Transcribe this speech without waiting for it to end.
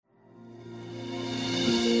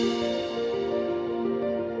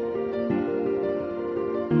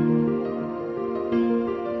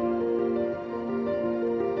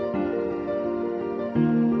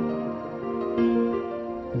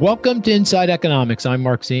Welcome to Inside Economics. I'm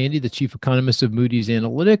Mark Zandi, the chief economist of Moody's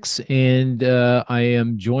Analytics, and I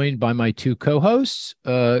am joined by my two co-hosts,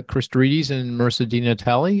 Chris Dorides and Marissa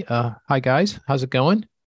DiNatale. Hi, guys. How's it going?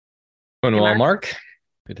 Doing well, Mark.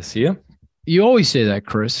 Good to see you. You always say that,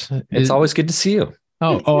 Chris. It's always good to see you.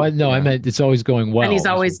 I know. Yeah. I meant it's always going well. And he's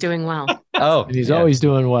always doing well. And he's always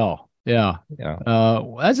doing well. Yeah. Yeah.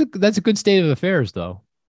 That's a good state of affairs, though.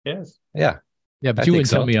 Yes. Yeah. Yeah, but you wouldn't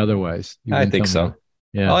tell me otherwise. I think so.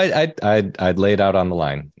 Yeah. I'd lay it out on the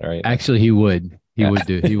line. All right. Actually, he would. He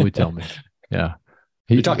would tell me. Yeah.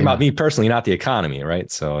 You're talking about me personally, not the economy,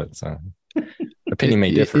 right? So it's opinion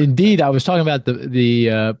may differ. Indeed, I was talking about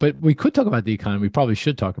the but we could talk about the economy. We probably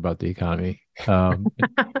should talk about the economy. Yeah.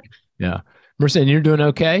 Marissa, you're doing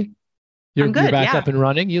okay? I'm good, you're back up and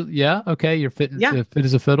running. Okay. You're fit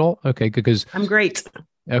as a fiddle. Okay, good. Because I'm great.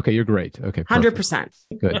 Okay, you're great. Okay, 100%.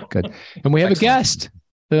 Good. And we have a guest,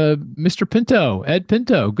 Mr. Pinto, Ed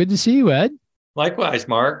Pinto. Good to see you, Ed. Likewise,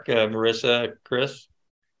 Mark, Marissa, Chris.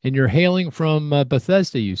 And you're hailing from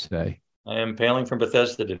Bethesda, you say? I am hailing from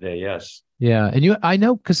Bethesda today. Yes. Yeah, and I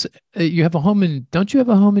know because you have a home in. Don't you have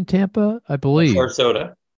a home in Tampa? I believe.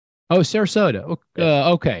 Sarasota. Oh, Sarasota.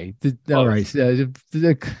 Okay. All right.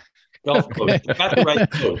 Gulf Coast. Got the right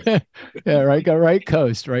coast. Yeah, right. Got right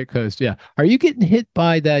coast. Right coast. Yeah. Are you getting hit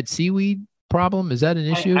by that seaweed problem? Is that an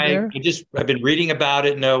issue there? I've been reading about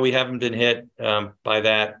it. No, we haven't been hit by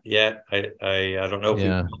that yet. I don't know.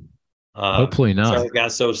 Yeah. Hopefully not.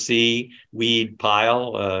 Sargasso Sea weed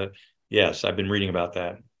pile. Yes, I've been reading about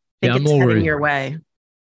that. I think it's heading your way.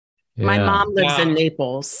 Yeah. My mom lives in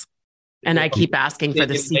Naples, and I keep asking for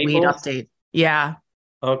the seaweed update. Yeah.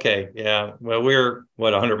 Okay. Yeah. Well, we're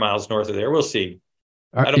 100 miles north of there. We'll see.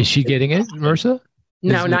 Is she getting it, Marissa?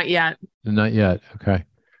 No, not yet. Not yet. Okay.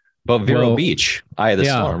 But Vero Beach, eye of the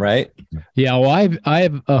storm, right? Yeah. Well, I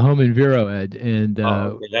have a home in Vero, Ed, and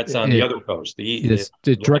that's on the other coast. It's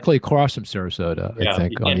directly across from Sarasota. Yeah, I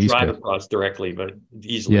think you can't drive across directly, but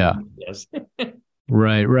easily. Yeah. Yes.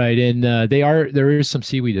 Right. And there is some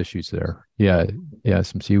seaweed issues there. Yeah,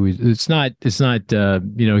 some seaweed. It's not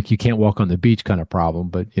you can't walk on the beach kind of problem,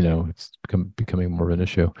 but it's becoming more of an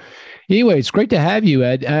issue. Anyway, it's great to have you,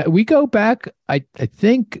 Ed. We go back, I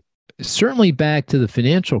think, certainly back to the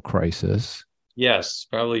financial crisis. Yes,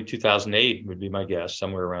 probably 2008 would be my guess,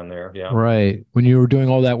 somewhere around there. Yeah. Right. When you were doing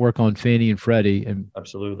all that work on Fannie and Freddie.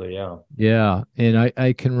 Absolutely, yeah. Yeah. And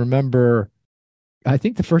I can remember, I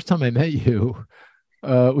think the first time I met you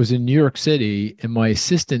was in New York City, and my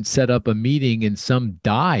assistant set up a meeting in some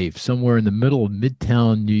dive somewhere in the middle of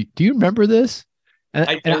Midtown. Do you remember this?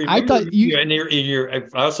 I thought you. And I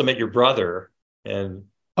also met your brother. And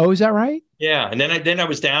oh, is that right? Yeah, and then I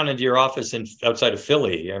was down into your office outside of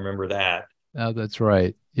Philly. I remember that. Oh, that's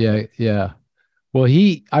right. Yeah. Well,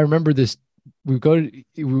 I remember this.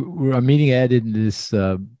 I'm meeting Ed in this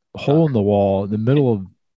hole in the wall in the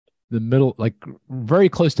middle, like very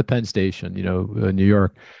close to Penn Station, New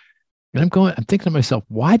York. And I'm thinking to myself,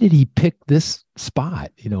 why did he pick this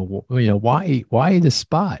spot? Why this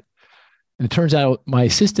spot? And it turns out my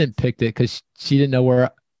assistant picked it because she didn't know where.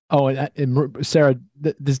 Oh, and Sarah,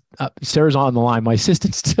 Sarah's on the line. My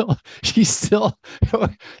assistant she's still.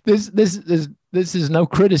 This is no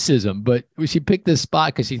criticism, but she picked this spot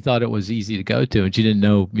because she thought it was easy to go to, and she didn't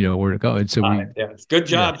know, where to go. And so good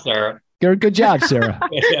job, Sarah. Good job, Sarah.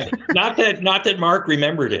 Not that Mark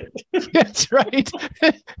remembered it. That's right.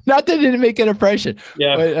 Not that it didn't make an impression.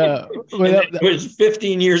 Yeah, but it was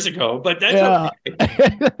 15 years ago. But that's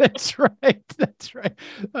okay. That's right.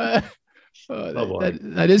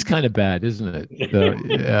 That is kind of bad, isn't it?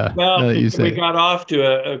 Yeah. Well, we got off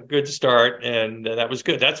to a good start, and that was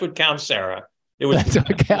good. That's what counts, Sarah. That's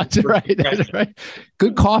what counts, right? That's right.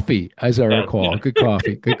 Good coffee, as I recall. Good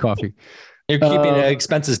coffee. You're keeping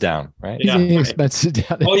expenses down, right? Yeah, expenses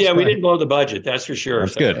down. Oh, yeah, we didn't blow the budget. That's for sure.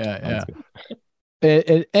 That's good. Yeah.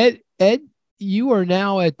 And Ed, you are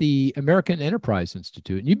now at the American Enterprise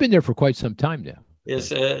Institute, and you've been there for quite some time now. Yes,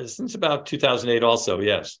 since about 2008 also,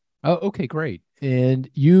 yes. Oh, okay, great. And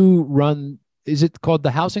you run, is it called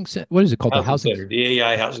the Housing Center? What is it called? Housing Center, the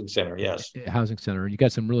AEI Housing Center, yes. Housing Center. You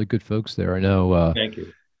got some really good folks there. I know. Thank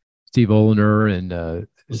you. Steve Oliner and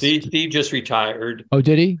Steve just retired. Oh,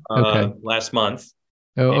 did he? Okay. Last month.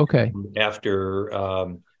 Oh, okay.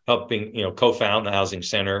 After helping, co-found the Housing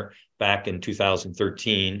Center back in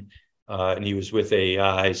 2013. And he was with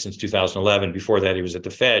AEI since 2011. Before that, he was at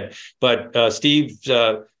the Fed. But Steve's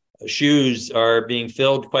shoes are being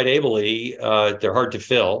filled quite ably. They're hard to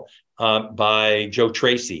fill by Joe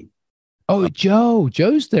Tracy. Oh,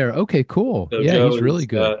 Joe's there. Okay, cool. So yeah, Joe he's really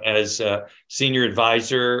good. As senior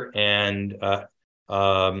advisor and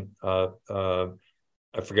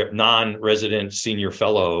I forget, non-resident senior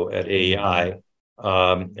fellow at AEI.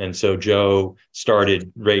 And so Joe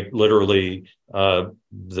started literally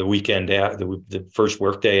the weekend, the first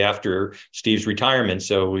workday after Steve's retirement.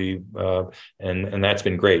 So and that's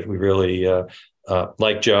been great. We really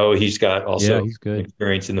like Joe. He's got also he's good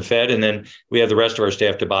experience in the Fed. And then we have the rest of our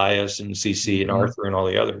staff, Tobias and CC and Arthur and all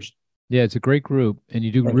the others. Yeah, it's a great group, and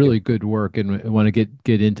you do really good work, and I want to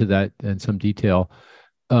get into that in some detail.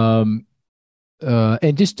 And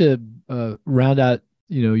just to round out,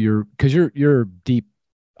 because you're deep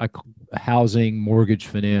housing, mortgage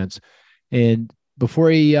finance, and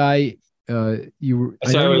before AEI, you were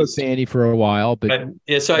I know you were Fannie for a while, but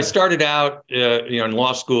so I started out in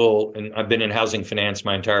law school, and I've been in housing finance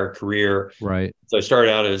my entire career. Right. So I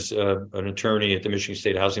started out as an attorney at the Michigan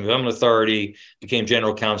State Housing Development Authority, became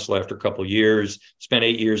general counsel after a couple of years, spent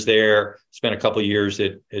 8 years there, spent a couple of years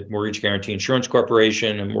at Mortgage Guarantee Insurance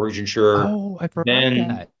Corporation, a mortgage insurer. Oh, I forgot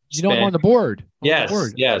that. I'm on the board. Yes.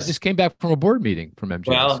 I just came back from a board meeting from MJ.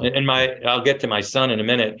 Well, and I'll get to my son in a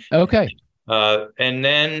minute. Okay. And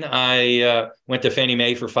then I went to Fannie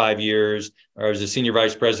Mae for 5 years. I was a senior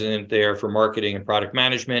vice president there for marketing and product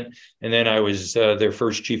management. And then I was their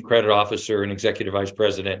first chief credit officer and executive vice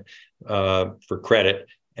president for credit.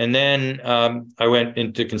 And then I went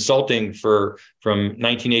into consulting from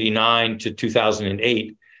 1989 to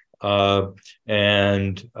 2008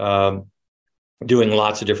 and doing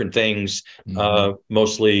lots of different things,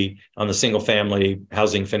 mostly on the single family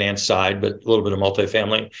housing finance side, but a little bit of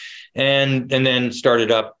multifamily. And then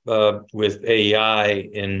started up with AEI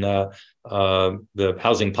in the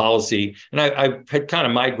housing policy. And I had kind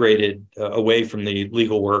of migrated away from the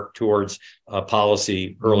legal work towards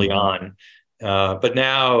policy early on. But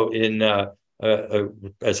now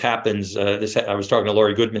as happens, I was talking to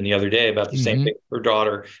Lori Goodman the other day about the same thing. Her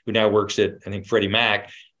daughter, who now works at, I think, Freddie Mac,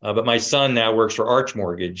 but my son now works for Arch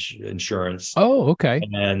Mortgage Insurance. Oh, okay.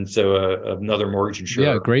 And so another mortgage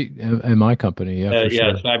insurer. Yeah, great MI company. Yeah,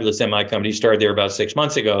 sure. Fabulous MI company. He started there about 6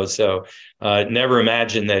 months ago. So never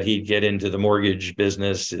imagined that he'd get into the mortgage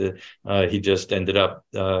business. He just ended up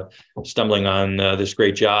stumbling on this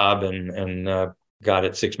great job and got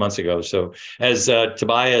it 6 months ago. So as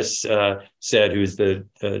Tobias said, who's the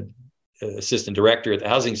assistant director at the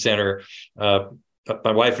Housing Center,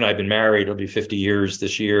 my wife and I have been married. It'll be 50 years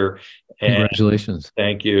this year. And congratulations.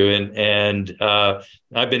 Thank you. And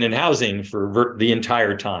I've been in housing for the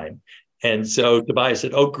entire time. And so Tobias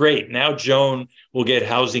said, oh, great. Now Joan will get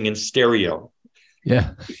housing in stereo.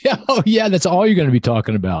 Yeah. Yeah. Oh, yeah. That's all you're going to be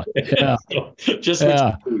talking about. Yeah. Just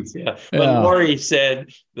yeah. But Lori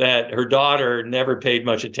said that her daughter never paid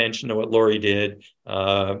much attention to what Lori did.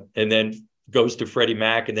 And then goes to Freddie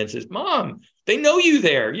Mac and then says, Mom, they know you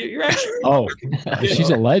there. You're actually. Oh, she's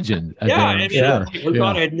a legend. Her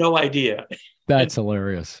daughter had no idea. That's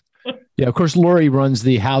hilarious. Yeah, of course, Lori runs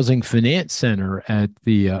the Housing Finance Center at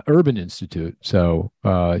the Urban Institute. So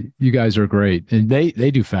you guys are great. And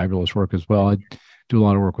they do fabulous work as well. I do a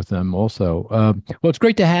lot of work with them also. Well, it's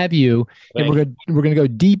great to have you. And we're going to go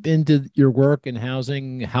deep into your work in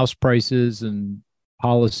housing, house prices and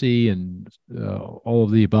policy and all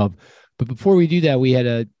of the above. But before we do that, we had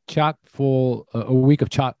a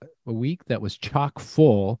week that was chock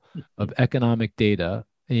full of economic data,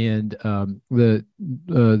 and the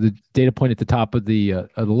data point at the top of the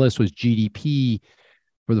list was GDP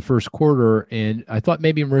for the first quarter. And I thought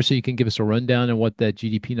maybe Marissa, you can give us a rundown on what that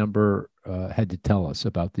GDP number had to tell us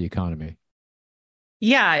about the economy.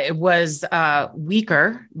 Yeah, it was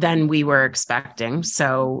weaker than we were expecting.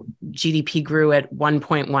 So GDP grew at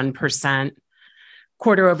 1.1%.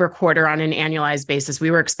 Quarter over quarter on an annualized basis. We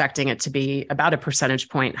were expecting it to be about a percentage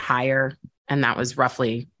point higher. And that was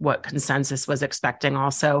roughly what consensus was expecting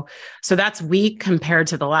also. So that's weak compared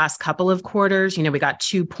to the last couple of quarters. We got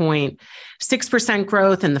 2.6%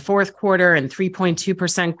 growth in the fourth quarter and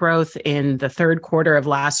 3.2% growth in the third quarter of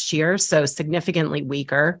last year. So significantly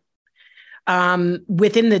weaker.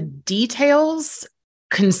 Within the details,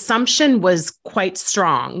 consumption was quite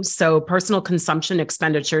strong. So personal consumption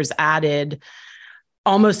expenditures added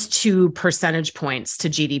almost 2 percentage points to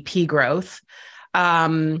GDP growth. They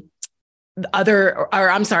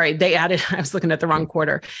added, I was looking at the wrong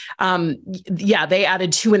quarter. They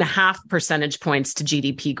added 2.5 percentage points to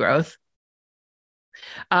GDP growth.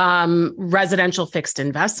 Residential fixed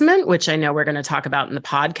investment, which I know we're going to talk about in the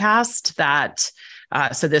podcast,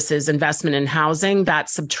 so this is investment in housing, that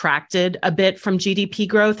subtracted a bit from GDP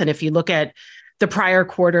growth. And if you look at the prior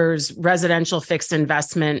quarters, residential fixed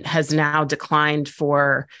investment has now declined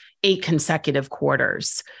for 8 consecutive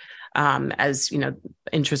quarters, as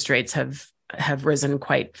interest rates have have risen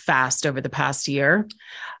quite fast over the past year.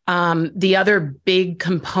 The other big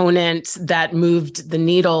component that moved the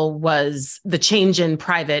needle was the change in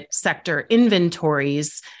private sector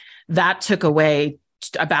inventories. That took away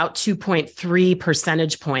about 2.3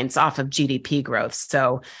 percentage points off of GDP growth.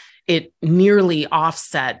 So it nearly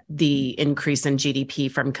offset the increase in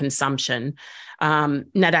GDP from consumption.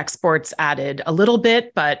 Net exports added a little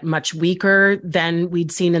bit, but much weaker than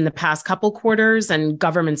we'd seen in the past couple quarters. And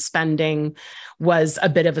government spending was a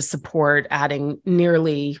bit of a support, adding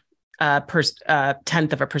nearly a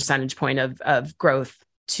tenth of a percentage point of growth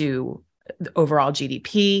to the overall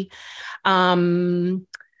GDP.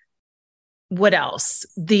 What else?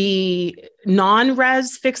 The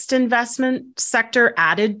non-res fixed investment sector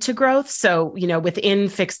added to growth. So, within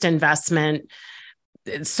fixed investment,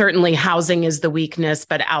 certainly housing is the weakness,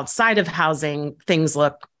 but outside of housing, things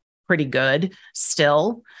look pretty good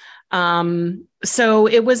still. So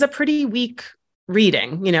it was a pretty weak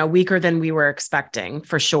reading, weaker than we were expecting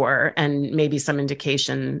for sure. And maybe some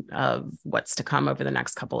indication of what's to come over the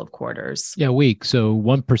next couple of quarters. Yeah, weak. So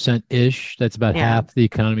 1%-ish. That's about half the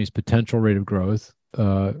economy's potential rate of growth,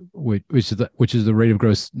 which is the rate of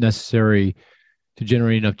growth necessary to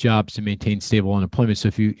generate enough jobs to maintain stable unemployment. So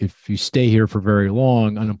if you stay here for very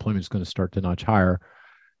long, unemployment is going to start to notch higher.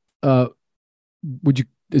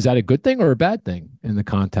 Is that a good thing or a bad thing in the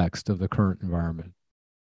context of the current environment?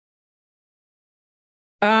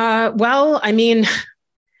 Well, I mean,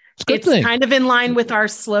 it's kind of in line with our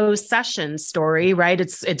slow session story, right?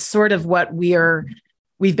 It's sort of what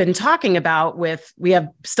we've been talking about we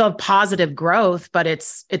still have positive growth, but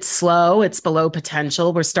it's slow, it's below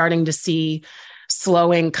potential. We're starting to see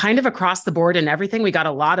slowing kind of across the board and everything. We got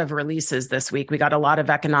a lot of releases this week. We got a lot of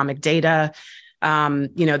economic data.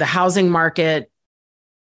 The housing market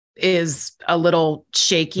is a little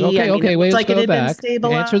shaky. Okay. Wait, like let's it go had back. been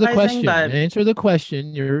stabilizing. Answer the question.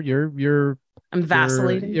 I'm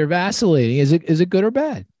vacillating. You're vacillating. Is it good or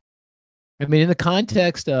bad? I mean, in the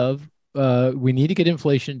context of we need to get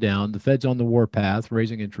inflation down. The Fed's on the warpath,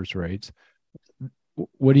 raising interest rates.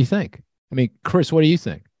 What do you think? I mean, Chris, what do you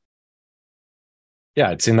think?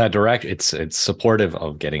 Yeah, it's in that direction. It's supportive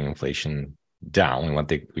of getting inflation down.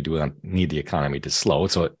 We do need the economy to slow.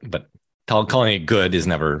 But calling it good is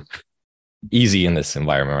never easy in this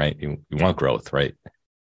environment, right? You want growth, right?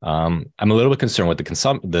 I'm a little bit concerned with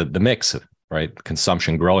the mix, right?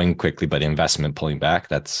 Consumption growing quickly, but investment pulling back.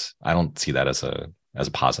 I don't see that as a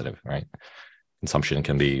positive, right? Consumption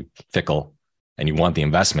can be fickle, and you want the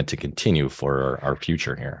investment to continue for our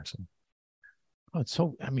future here.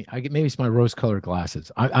 So. Maybe it's my rose-colored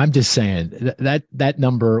glasses. I'm just saying that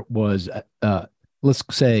number was, let's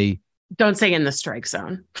say. Don't say in the strike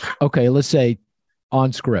zone. Okay, let's say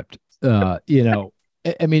on script. I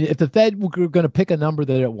mean, if the Fed were going to pick a number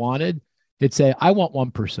that it wanted, it'd say, I want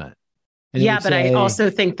 1%. But I also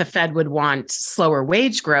think the Fed would want slower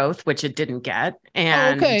wage growth, which it didn't get.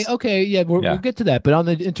 And okay, yeah, we'll get to that. But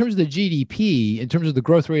in terms of the GDP, in terms of the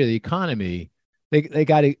growth rate of the economy, they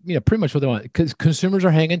got to, pretty much what they want, because consumers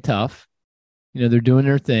are hanging tough. They're doing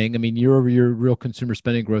their thing. I mean, year-over-year real consumer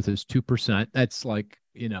spending growth is 2%. That's like,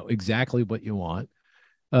 exactly what you want.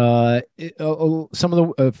 Some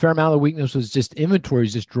of the fair amount of the weakness was just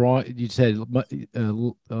inventories just draw. You said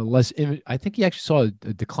less. I think you actually saw a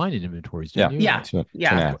decline in inventories. Didn't you?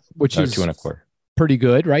 Yeah. Which is 2.25. Pretty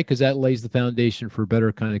good, right? Because that lays the foundation for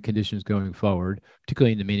better kind of conditions going forward,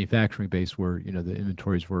 particularly in the manufacturing base where the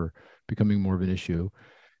inventories were becoming more of an issue.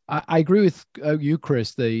 I agree with you,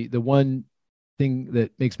 Chris. The one thing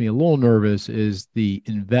that makes me a little nervous is the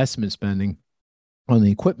investment spending on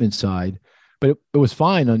the equipment side. But it was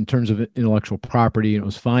fine in terms of intellectual property, and it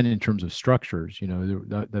was fine in terms of structures.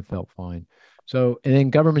 That felt fine. So, and then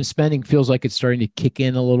government spending feels like it's starting to kick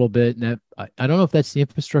in a little bit. And I don't know if that's the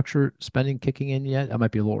infrastructure spending kicking in yet. I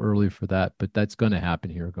might be a little early for that, but that's going to happen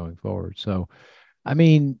here going forward. So, I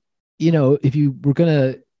mean, if you were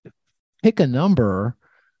going to pick a number,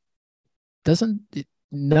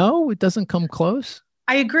 it doesn't come close.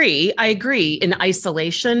 I agree in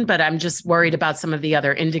isolation, but I'm just worried about some of the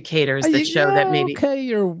other indicators that show that maybe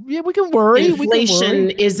we can worry.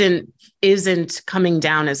 Inflation isn't coming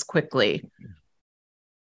down as quickly.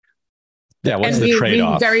 Yeah, what's and the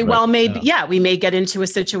trade-off? We very well we may get into a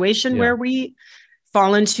situation where we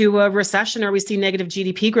fall into a recession or we see negative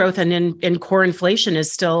GDP growth, and core inflation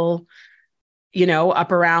is still,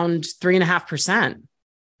 up around 3.5%.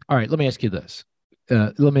 All right, let me ask you this.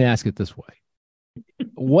 Let me ask it this way.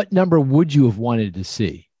 What number would you have wanted to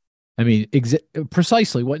see? I mean,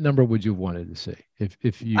 precisely what number would you have wanted to see?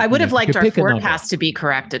 If you, I would have liked our pick a number. forecast to be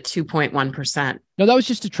correct at 2.1%. No, that was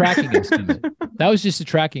just a tracking estimate. That was just a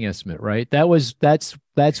tracking estimate, right? That's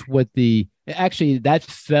what that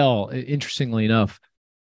fell, interestingly enough,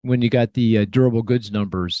 when you got the durable goods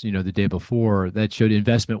numbers, the day before, that showed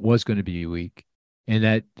investment was going to be weak, and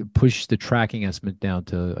that pushed the tracking estimate down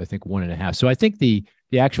to, I think, 1.5. So I think the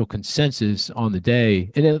actual consensus on the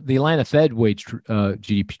day, and the Atlanta Fed wage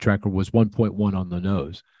GDP tracker was 1.1 on the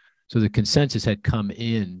nose. So the consensus had come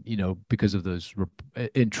in, because of those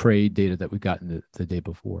in trade data that we got in the day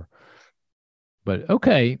before. But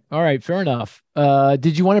okay, all right, fair enough.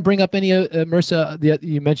 Did you want to bring up any, Marissa?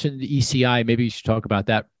 You mentioned the ECI. Maybe you should talk about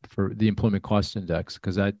that for the employment cost index,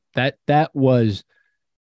 because that was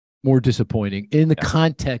more disappointing in the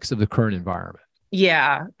context of the current environment.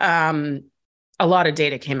 Yeah, a lot of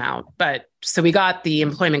data came out, but so we got the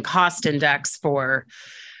employment cost index for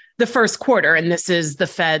the first quarter, and this is the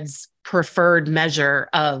Fed's preferred measure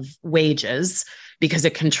of wages, because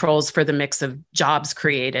it controls for the mix of jobs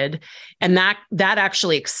created. And that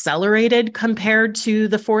actually accelerated compared to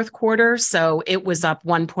the fourth quarter. So it was up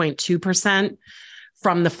 1.2%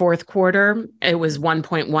 from the fourth quarter. It was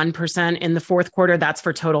 1.1% in the fourth quarter. That's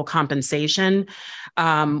for total compensation.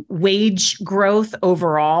 Wage growth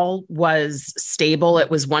overall was stable.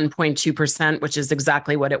 It was 1.2%, which is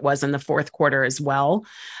exactly what it was in the fourth quarter as well.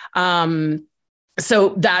 So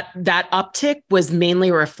that uptick was mainly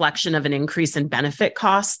a reflection of an increase in benefit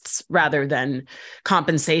costs rather than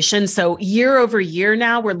compensation. So year over year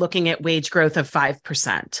now, we're looking at wage growth of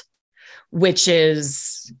 5%, which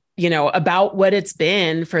is, about what it's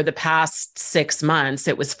been for the past 6 months.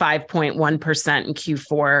 It was 5.1% in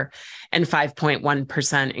Q4 and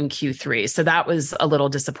 5.1% in Q3. So that was a little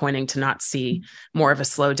disappointing to not see more of a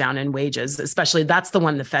slowdown in wages, especially that's the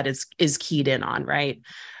one the Fed is keyed in on, right?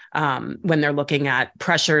 When they're looking at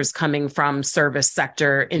pressures coming from service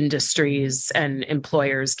sector industries and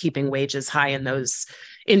employers keeping wages high in those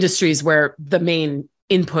industries where the main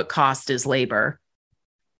input cost is labor.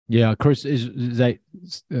 Yeah, of course. Is that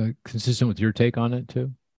consistent with your take on it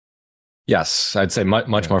too? Yes, I'd say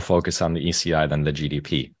much more focus on the ECI than the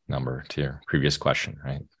GDP number, to your previous question,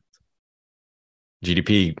 right?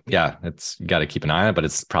 GDP, you got to keep an eye on it, but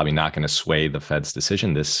it's probably not going to sway the Fed's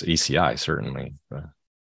decision. This ECI certainly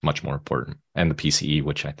much more important, and the PCE,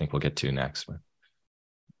 which I think we'll get to next.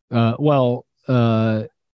 Much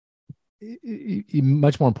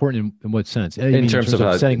more important in what sense? In terms of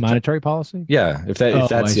setting monetary policy? Yeah, if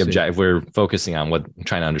that's the objective, we're focusing on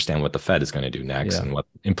trying to understand what the Fed is going to do next and what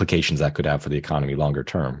implications that could have for the economy longer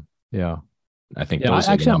term. Yeah, I think those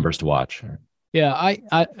are the numbers to watch. Yeah, I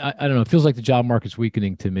don't know. It feels like the job market's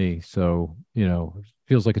weakening to me. So it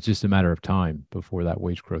feels like it's just a matter of time before that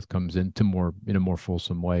wage growth comes in a more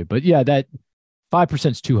fulsome way. But yeah, that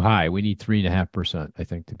 5% is too high. We need 3.5%, I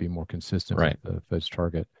think, to be more consistent with the Fed's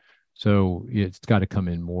target. So it's got to come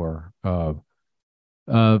in more. The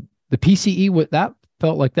PCE, that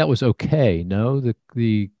felt like that was okay. No,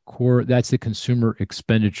 the core, that's the consumer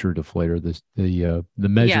expenditure deflator. The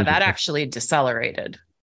measure. Yeah, that actually decelerated.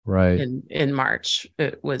 Right. In March,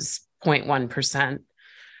 it was 0.1%.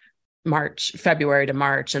 February to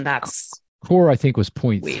March, and that's core. I think was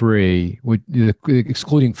 0.3,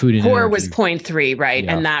 excluding food and core energy. was 0.3, right?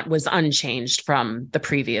 Yeah. And that was unchanged from the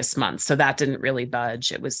previous month, so that didn't really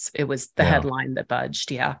budge. It was the headline that budged.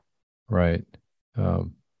 Yeah, right. Of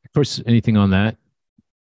course, anything on that?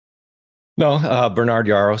 No, Bernard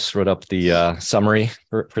Yaros wrote up the summary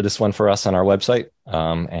for this one for us on our website,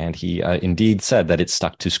 and he indeed said that it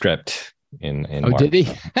stuck to script. In March. Did he?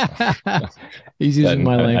 He's using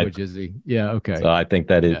my language, is he? Yeah. Okay. So I think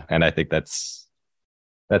that is, and I think that's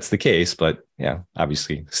the case. But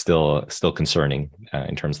obviously, still concerning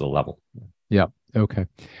in terms of the level. Yeah. Okay.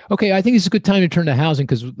 I think it's a good time to turn to housing,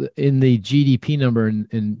 because in the GDP number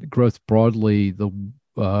and growth broadly,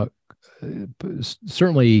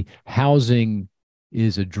 certainly housing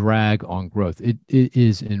is a drag on growth. It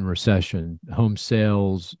is in recession. Home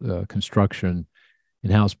sales, construction,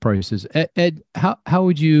 and house prices. Ed, how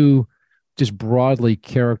would you just broadly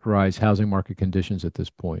characterize housing market conditions at this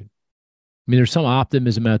point? I mean, there's some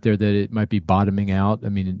optimism out there that it might be bottoming out. I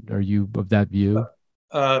mean, are you of that view?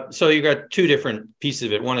 So you got two different pieces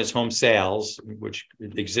of it. One is home sales, which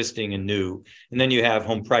is existing and new, and then you have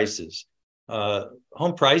home prices.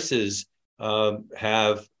 Home prices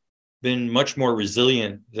have been much more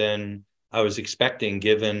resilient than I was expecting,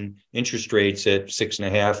 given interest rates at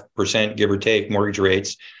 6.5%, give or take, mortgage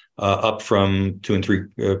rates up from 2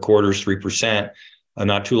 3/4, 3%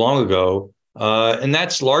 not too long ago. And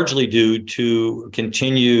that's largely due to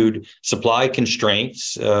continued supply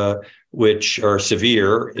constraints, which are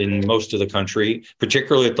severe in most of the country,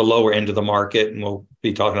 particularly at the lower end of the market. And we'll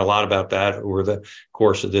be talking a lot about that over the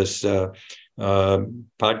course of this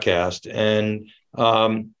podcast. And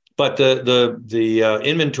but the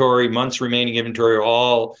inventory, months remaining inventory, are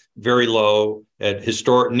all very low at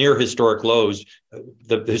near historic lows.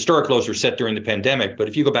 The historic lows were set during the pandemic, but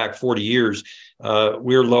if you go back 40 years,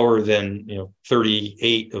 we're lower than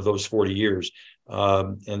 38 of those 40 years.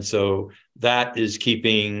 And so that is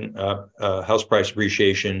keeping house price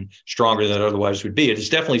appreciation stronger than it otherwise would be. It has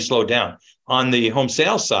definitely slowed down. On the home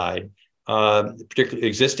sales side, particularly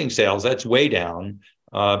existing sales, that's way down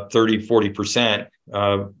 30-40%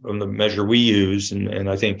 from the measure we use. And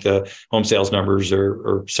I think the home sales numbers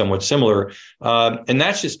are somewhat similar. And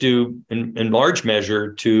that's just due in large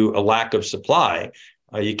measure to a lack of supply.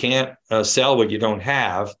 You can't sell what you don't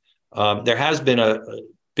have. There has been a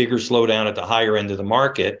bigger slowdown at the higher end of the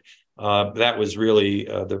market. That was really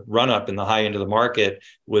the run up in the high end of the market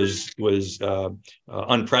was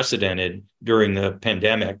unprecedented during the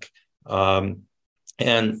pandemic.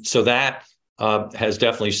 And so that has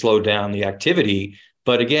definitely slowed down the activity.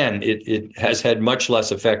 But again, it has had much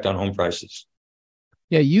less effect on home prices.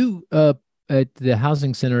 Yeah, you at the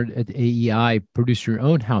Housing Center at AEI produced your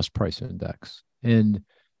own house price index. And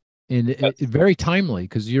it very timely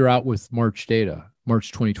because you're out with March data.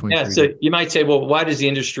 March 2023. Yeah, so you might say, well, why does the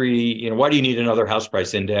industry, why do you need another house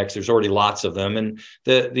price index? There's already lots of them. And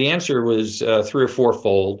the answer was three or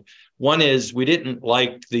fourfold. One is we didn't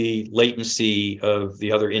like the latency of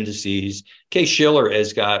the other indices. Case-Shiller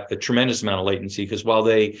has got a tremendous amount of latency because while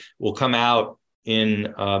they will come out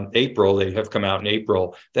in April, they have come out in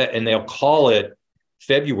April, and they'll call it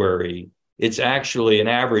February. It's actually an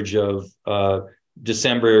average of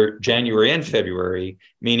December, January, and February,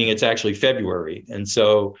 meaning it's actually February. And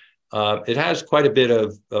so it has quite a bit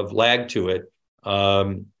of lag to it.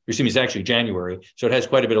 It's actually January. So it has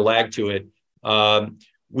quite a bit of lag to it.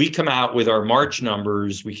 We come out with our March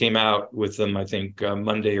numbers. We came out with them, I think,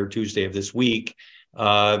 Monday or Tuesday of this week.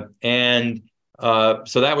 So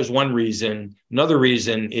that was one reason. Another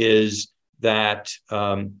reason is that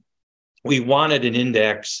we wanted an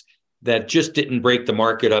index that just didn't break the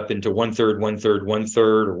market up into one third,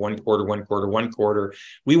 or one quarter.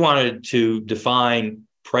 We wanted to define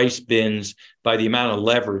price bins by the amount of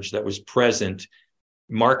leverage that was present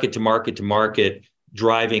market to market to market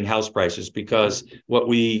driving house prices, because what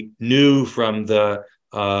we knew from the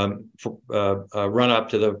run up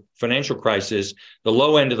to the financial crisis, the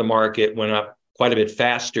low end of the market went up quite a bit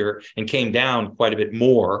faster and came down quite a bit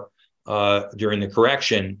more during the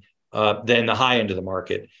correction than the high end of the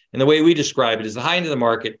market. And the way we describe it is the high end of the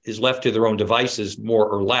market is left to their own devices, more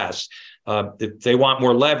or less. If they want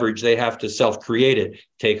more leverage, they have to self-create it,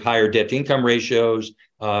 take higher debt to income ratios,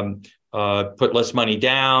 put less money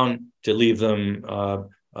down to leave them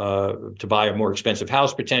to buy a more expensive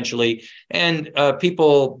house potentially. And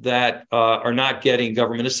people that are not getting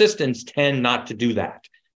government assistance tend not to do that.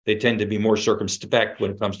 They tend to be more circumspect when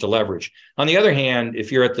it comes to leverage. On the other hand,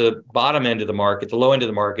 if you're at the bottom end of the market, the low end of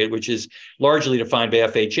the market, which is largely defined by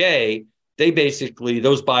FHA,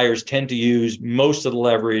 those buyers tend to use much of the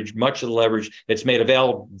leverage that's made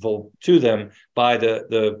available to them by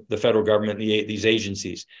the federal government, these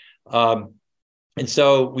agencies. And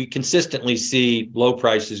so we consistently see low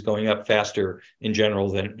prices going up faster in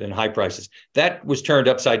general than high prices. That was turned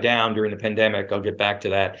upside down during the pandemic. I'll get back to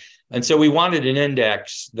that. And so we wanted an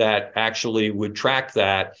index that actually would track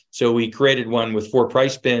that. So we created one with 4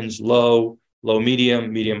 price bins: low,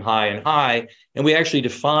 medium, high, and high. And we actually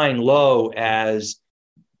define low as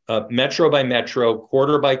metro by metro,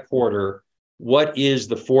 quarter by quarter. What is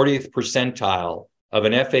the 40th percentile of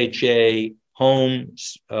an FHA home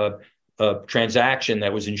transaction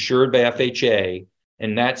that was insured by FHA,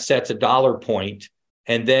 and that sets a dollar point.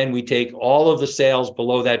 And then we take all of the sales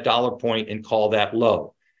below that dollar point and call that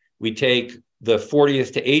low. We take the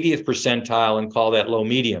 40th to 80th percentile and call that low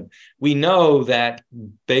medium. We know that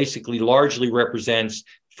basically largely represents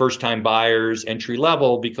first-time buyers, entry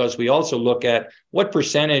level, because we also look at what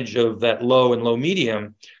percentage of that low and low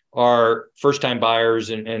medium are first-time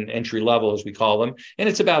buyers and entry level, as we call them. And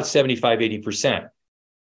it's about 75-80%.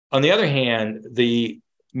 On the other hand, the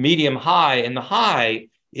medium high, and the high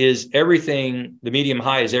is everything, the medium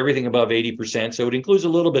high is everything above 80%. So it includes a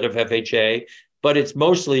little bit of FHA, but it's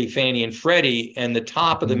mostly Fannie and Freddie. And the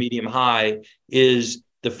top of the medium high is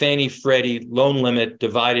the Fannie Freddie loan limit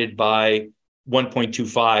divided by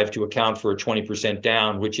 1.25 to account for a 20%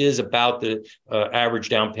 down, which is about the average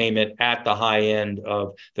down payment at the high end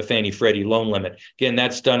of the Fannie Freddie loan limit. Again,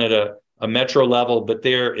 that's done at a a metro level, but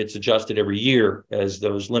there it's adjusted every year as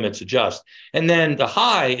those limits adjust. And then the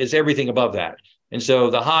high is everything above that. And so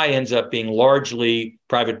the high ends up being largely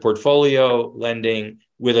private portfolio lending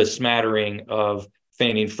with a smattering of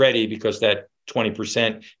Fannie and Freddie, because that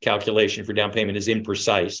 20% calculation for down payment is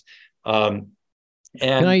imprecise. And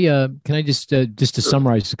can I just to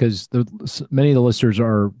summarize, because many of the listeners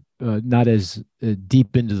are not as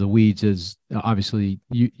deep into the weeds as obviously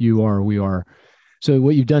you are, we are. So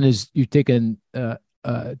what you've done is you've taken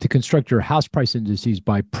to construct your house price indices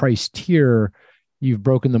by price tier. You've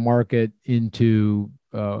broken the market into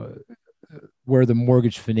where the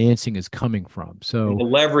mortgage financing is coming from. So and the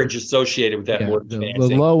leverage associated with that mortgage financing.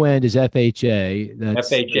 The low end is FHA.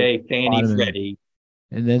 That's FHA, Fannie, Freddie.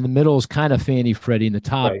 And then the middle is kind of Fannie, Freddie, and the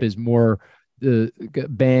top is more the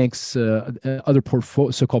banks, other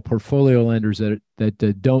so-called portfolio lenders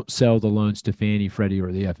that don't sell the loans to Fannie, Freddie,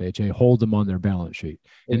 or the FHA, hold them on their balance sheet.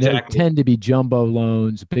 And they tend to be jumbo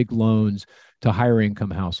loans, big loans to higher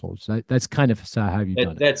income households. That's kind of how you've done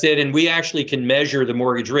it. That's it. And we actually can measure the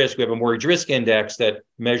mortgage risk. We have a mortgage risk index that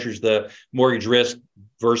measures the mortgage risk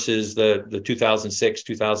versus the 2006,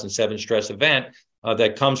 2007 stress event.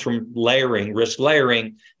 That comes from risk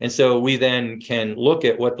layering. And so we then can look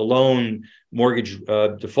at what the loan mortgage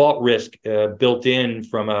default risk built in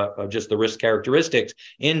from just the risk characteristics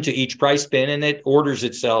into each price bin, and it orders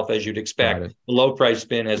itself as you'd expect. The low price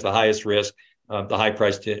bin has the highest risk, the high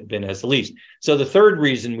price bin has the least. So the third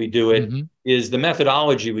reason we do it is the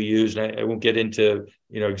methodology we use, and I won't get into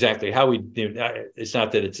exactly how we do. It's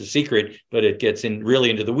not that it's a secret, but it gets really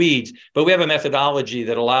into the weeds. But we have a methodology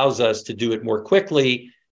that allows us to do it more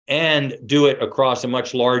quickly and do it across a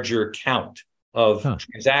much larger count of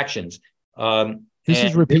transactions. This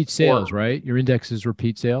is repeat sales, right? Your index is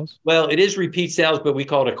repeat sales? Well, it is repeat sales, but we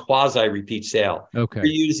call it a quasi-repeat sale. Okay. We're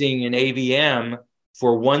using an AVM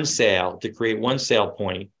for one sale to create one sale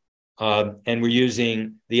point. And we're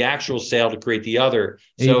using the actual sale to create the other.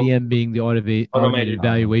 AVM being the automated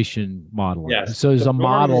valuation model. Yes. So there's a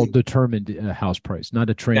model determined house price, not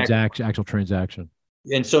a actual transaction.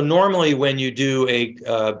 And so normally when you do a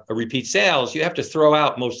repeat sales, you have to throw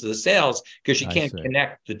out most of the sales because you can't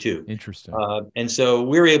connect the two. Interesting. And so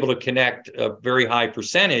we're able to connect a very high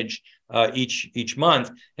percentage each month.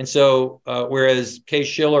 And so whereas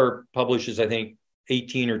Case-Shiller publishes, I think,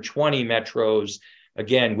 18 or 20 metros,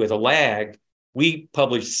 again, with a lag, we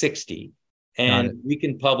publish 60. And we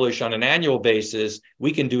can publish on an annual basis.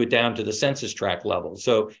 We can do it down to the census tract level.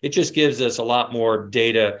 So it just gives us a lot more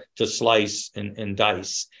data to slice and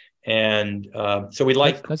dice. And so we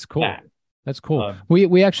like that's cool. that. That's cool.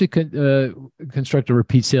 We actually construct a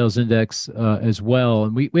repeat sales index as well,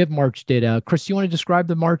 and we have March data out. Chris, do you want to describe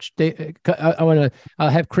the March data? I want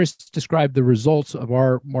to have Chris describe the results of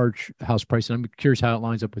our March house price, and I'm curious how it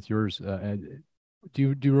lines up with yours.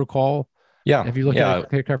 Do you recall? Yeah. Have you looked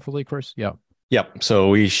at it carefully, Chris? Yeah. Yep. So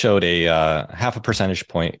we showed a half a percentage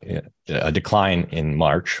point a decline in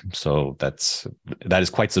March. So that is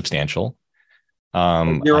quite substantial.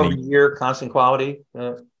 Year over year, constant quality.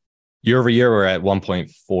 Year over year, we're at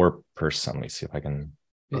 1.4%. Let me see if I can.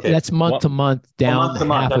 Okay. That's month to month down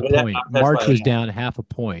half a point. March was down half a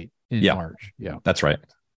point in March. Yeah, that's right.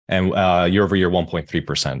 And year over year,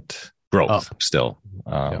 1.3% growth still,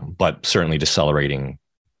 but certainly decelerating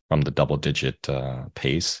from the double-digit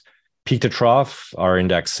pace. Peak to trough, our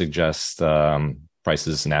index suggests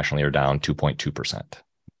prices nationally are down 2.2%.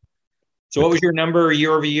 So what was your number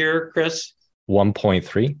year over year, Chris?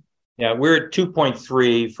 1.3. Yeah, we're at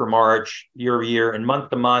 2.3 for March year over year, and month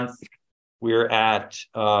to month, we're at,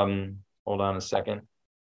 hold on a second.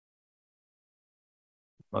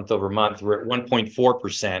 Month over month, we're at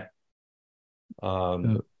 1.4%.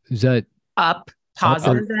 Is that up?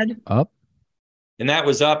 Positive? Up? And that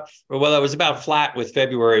was up. Well, it was about flat with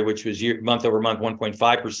February, which was month over month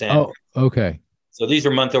 1.5%. Oh, okay. So these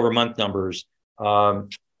are month over month numbers.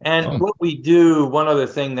 What we do, one other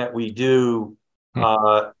thing that we do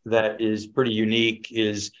that is pretty unique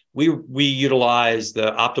is we utilize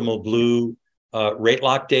the Optimal Blue rate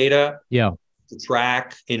lock data to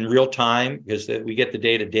track in real time, because we get the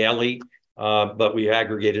data daily, but we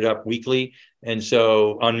aggregate it up weekly. And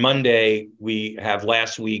so on Monday, we have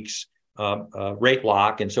last week's rate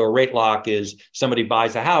lock. And so a rate lock is somebody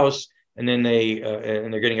buys a house and then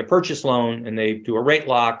they're getting a purchase loan and they do a rate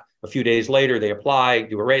lock. A few days later, they apply,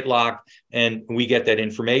 do a rate lock, and we get that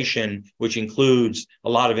information, which includes a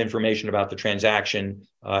lot of information about the transaction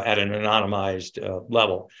at an anonymized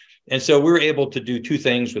level. And so we're able to do two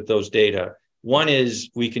things with those data. One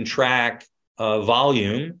is we can track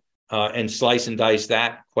volume and slice and dice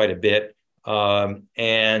that quite a bit.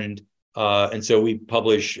 And And so we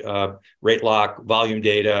publish rate lock volume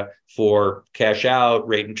data for cash out,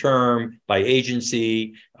 rate and term, by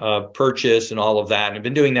agency, purchase, and all of that. And I've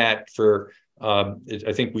been doing that for,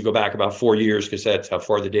 I think we go back about 4 years because that's how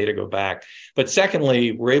far the data go back. But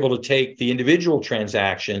secondly, we're able to take the individual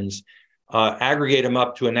transactions, aggregate them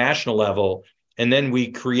up to a national level, and then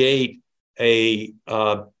we create a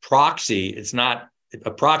proxy. It's not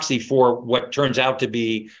a proxy for what turns out to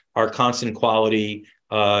be our constant quality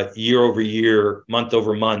year over year, month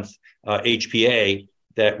over month HPA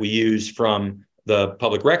that we use from the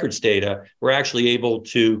public records data. We're actually able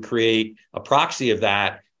to create a proxy of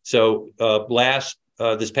that. So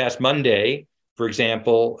this past Monday, for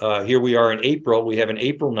example, here we are in April. We have an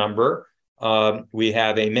April number, we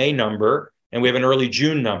have a May number, and we have an early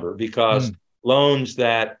June number because loans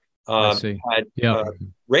that had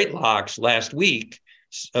rate locks last week,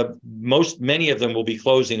 many of them will be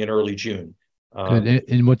closing in early June. Good.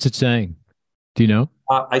 And what's it saying? Do you know?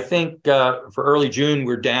 I think for early June,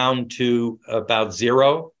 we're down to about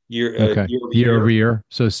zero year over year.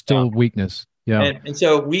 So still weakness. Yeah. And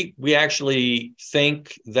so we actually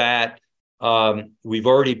think that we've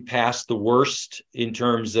already passed the worst in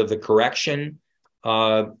terms of the correction.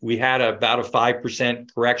 We had about a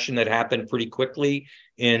 5% correction that happened pretty quickly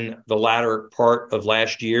in the latter part of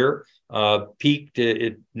last year. Peaked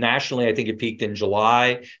nationally, I think it peaked in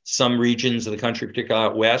July. Some regions of the country, particularly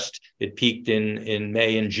out west, it peaked in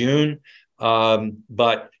May and June.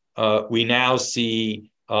 But we now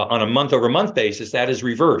see on a month over month basis, that is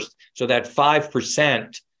reversed. So that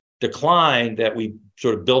 5% decline that we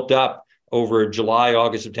sort of built up over July,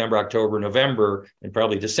 August, September, October, November, and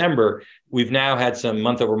probably December, we've now had some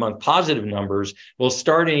month over month positive numbers. Well,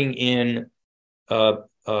 starting in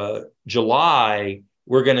July,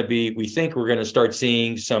 we think we're going to start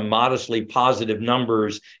seeing some modestly positive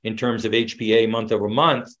numbers in terms of HPA month over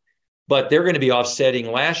month, but they're going to be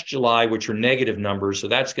offsetting last July, which were negative numbers. So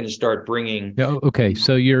that's going to start bringing. Yeah, okay.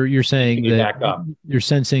 So you're saying that you're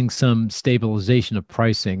sensing some stabilization of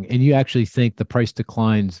pricing, and you actually think the price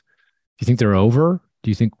declines, do you think they're over?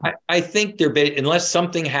 Do you think? I think they're, unless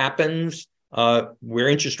something happens where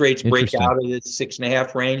interest rates break out of the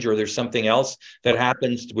 6.5 range, or there's something else that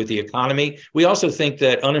happens with the economy. We also think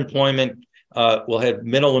that unemployment will have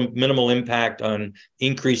minimal impact on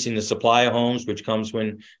increasing the supply of homes, which comes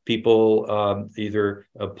when people either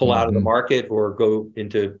pull out of the market or go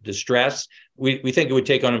into distress. We think it would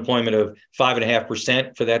take unemployment of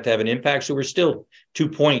 5.5% for that to have an impact. So we're still 2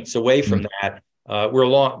 points away from that.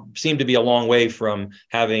 Seem to be a long way from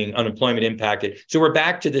having unemployment impacted. So we're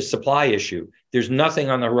back to this supply issue. There's nothing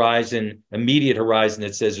on the immediate horizon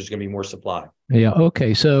that says there's going to be more supply. Yeah.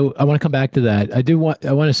 Okay. So I want to come back to that. I want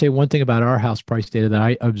to say one thing about our house price data that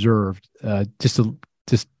I observed,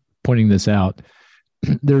 just pointing this out.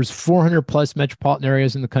 There's 400 plus metropolitan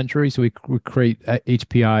areas in the country. So we create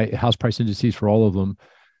HPI, house price indices, for all of them.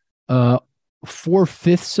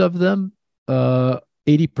 4/5 of them,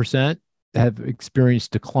 80%, have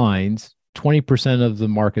experienced declines. 20% of the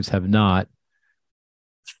markets have not.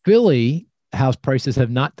 Philly house prices have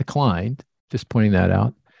not declined, just pointing that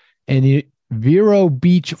out. And Vero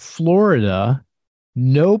Beach, Florida,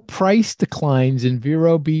 no price declines in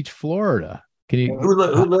Vero Beach, Florida.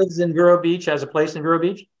 Who lives in Vero Beach, has a place in Vero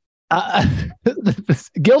Beach?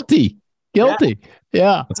 Guilty.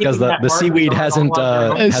 Yeah. It's because the seaweed hasn't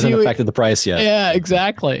affected the price yet. Yeah,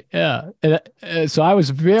 exactly. Yeah. And so I was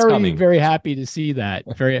very, very happy to see that.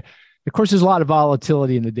 Of course, there's a lot of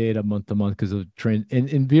volatility in the data month to month because of trend.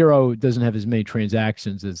 And Vero doesn't have as many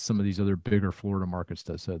transactions as some of these other bigger Florida markets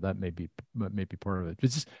does. So that may be part of it.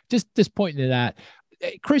 But just pointing to that.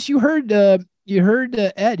 Chris, you heard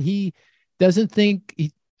Ed. He doesn't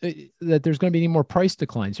think that there's going to be any more price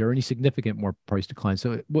declines here, or any significant more price declines.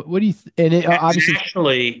 So what do you obviously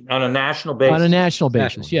nationally, on a national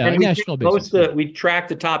basis, yeah, and national basis. We track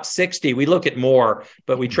the top 60. We look at more,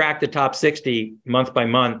 but we track the top 60 month by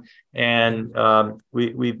month, and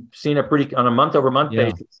we've seen on a month over month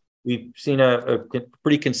basis, we've seen a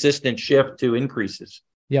pretty consistent shift to increases.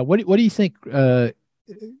 Yeah. What do you think?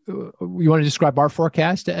 You want to describe our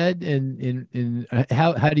forecast to Ed, and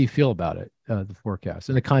how do you feel about it, the forecast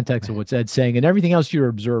in the context of what's Ed saying and everything else you're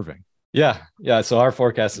observing? Yeah. So our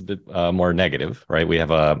forecast is a bit more negative, right? We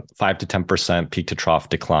have a 5 to 10% peak to trough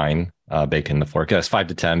decline baked in the forecast. 5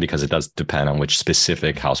 to 10 because it does depend on which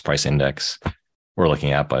specific house price index we're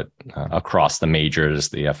looking at, but across the majors,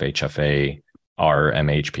 the FHFA, our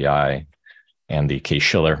MHPI, and the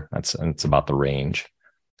Case-Shiller, that's about the range.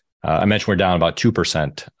 I mentioned we're down about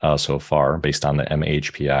 2% so far based on the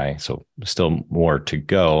MHPI, so still more to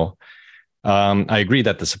go. I agree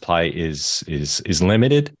that the supply is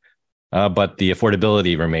limited, but the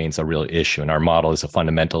affordability remains a real issue. And our model is a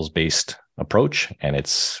fundamentals-based approach, and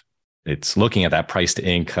it's looking at that price to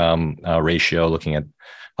income ratio, looking at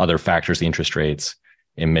other factors, the interest rates,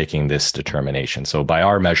 in making this determination. So by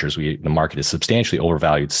our measures, the market is substantially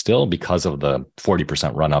overvalued still because of the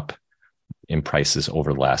 40% run up in prices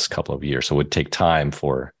over the last couple of years. So it would take time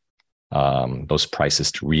for those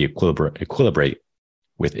prices to equilibrate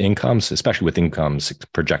with incomes, especially with incomes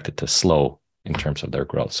projected to slow in terms of their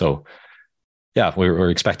growth. So yeah, we're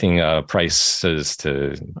expecting prices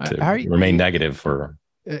to remain negative for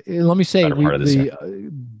let me say, a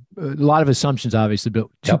lot of assumptions, obviously, but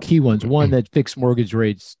two key ones. One, that fixed mortgage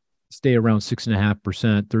rates stay around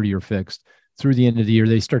 6.5%, 30-year fixed through the end of the year.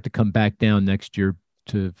 They start to come back down next year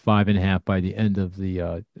to 5.5% by the end of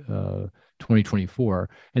the 2024.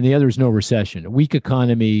 And the other is no recession. A weak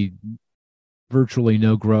economy, virtually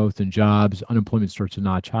no growth in jobs, unemployment starts a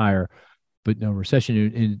notch higher, but no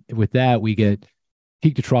recession. And with that, we get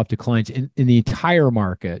peak to trough declines in the entire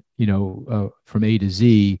market, from A to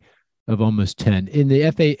Z, of almost 10. In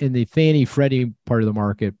the Fannie Freddie part of the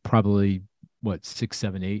market, probably 6,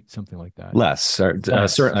 7, 8, something like that. Less.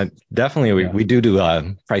 Certainly, definitely, we do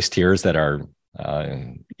price tiers that are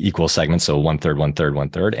equal segments, so 1/3, 1/3,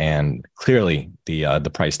 1/3, and clearly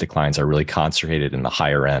the price declines are really concentrated in the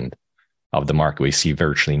higher end of the market. We see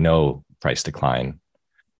virtually no price decline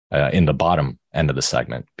in the bottom end of the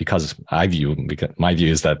segment, because my view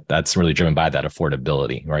is that that's really driven by that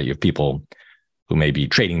affordability, right? You have people who may be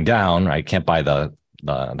trading down. I can't buy the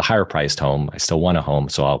higher priced home. I still want a home,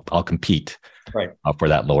 so I'll compete for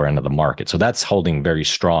that lower end of the market. So that's holding very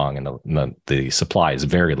strong, and the supply is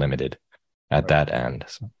very limited at that end.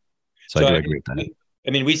 So I do agree with that.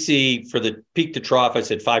 We see for the peak to trough, I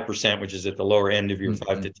said 5%, which is at the lower end of your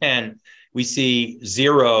 5 to 10. We see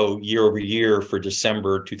 0 year over year for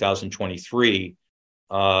December 2023.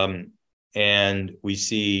 And we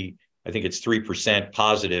see, I think it's 3%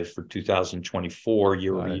 positive for 2024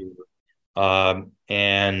 year over year.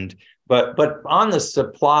 But on the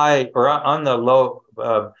supply, or on the low,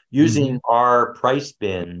 using our price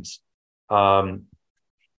bins, the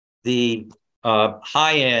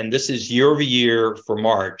high end, this is year over year for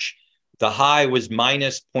March, the high was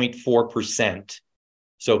minus 0.4%.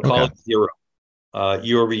 So call it 0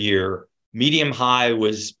 year over year. Medium high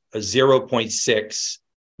was a 0.6.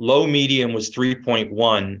 Low medium was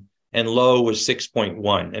 3.1. And low was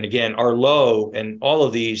 6.1. And again, our low, and all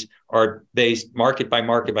of these are based market by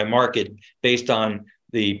market by market, based on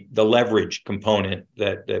the leverage component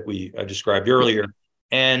that we described earlier.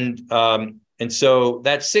 And so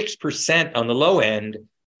that 6% on the low end,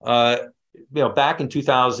 back in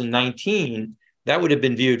 2019, that would have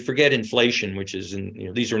been viewed, forget inflation, which is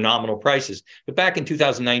these are nominal prices. But back in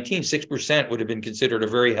 2019, 6% would have been considered a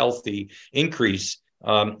very healthy increase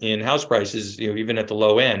in house prices, even at the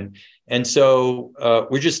low end. And so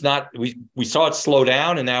we're just not, we saw it slow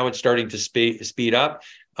down, and now it's starting to speed up.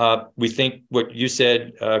 We think what you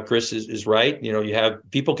said, Chris, is right. You have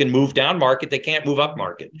people can move down market, they can't move up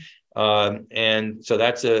market. And so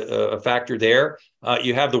that's a factor there.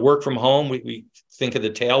 You have the work from home. We think of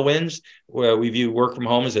the tailwinds, where we view work from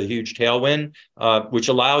home as a huge tailwind, which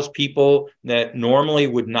allows people that normally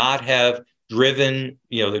would not have driven,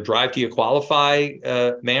 the drive till you qualify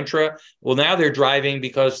mantra. Well, now they're driving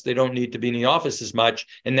because they don't need to be in the office as much.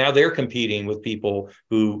 And now they're competing with people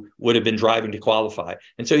who would have been driving to qualify.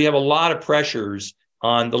 And so you have a lot of pressures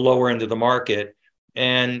on the lower end of the market.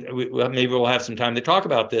 And maybe we'll have some time to talk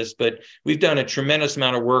about this, but we've done a tremendous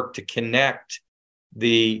amount of work to connect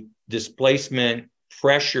the displacement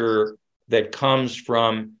pressure that comes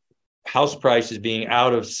from house prices being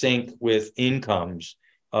out of sync with incomes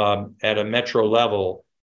at a metro level,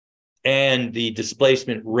 and the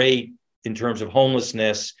displacement rate in terms of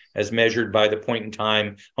homelessness as measured by the point in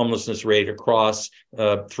time homelessness rate across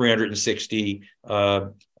 360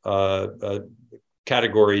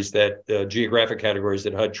 categories, geographic categories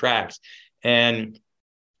that HUD tracks. And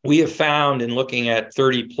we have found, in looking at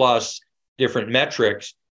 30 plus different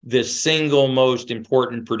metrics, the single most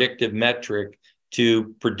important predictive metric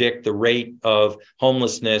to predict the rate of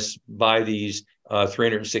homelessness by these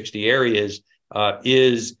 360 areas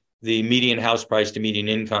is the median house price to median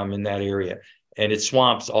income in that area. And it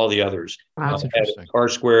swamps all the others. Wow, that's interesting.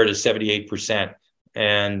 R-squared is 78%.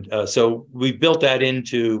 And so we've built that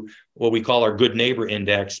into what we call our good neighbor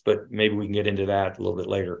index, but maybe we can get into that a little bit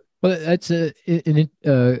later. Well, that's a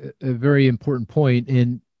very important point.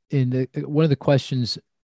 And one of the questions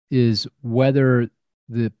is whether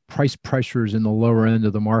the price pressures in the lower end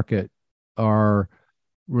of the market are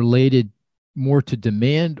related more to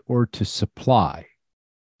demand or to supply.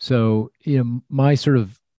 So, my sort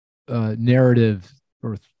of narrative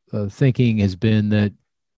or thinking has been that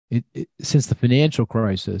since the financial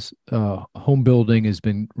crisis, home building has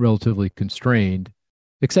been relatively constrained,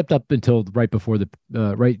 except up until right before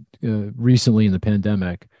recently in the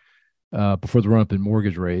pandemic, before the run up in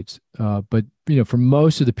mortgage rates. But for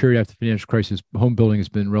most of the period after the financial crisis, home building has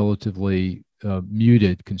been relatively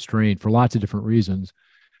muted, constrained for lots of different reasons.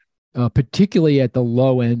 Particularly at the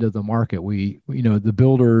low end of the market, the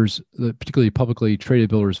builders, particularly publicly traded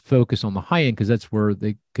builders, focus on the high end because that's where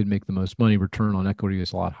they could make the most money. Return on equity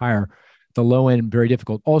is a lot higher. The low end, very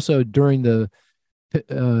difficult. Also, during the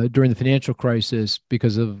financial crisis,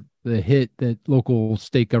 because of the hit that local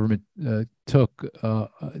state government took,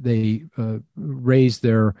 they raised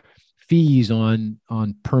their fees on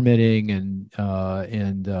permitting and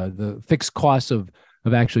the fixed costs of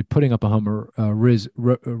actually putting up a home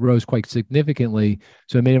rose quite significantly.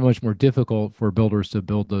 So it made it much more difficult for builders to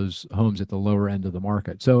build those homes at the lower end of the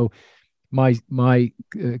market. So my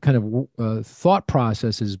kind of thought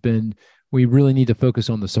process has been, we really need to focus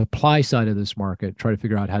on the supply side of this market, try to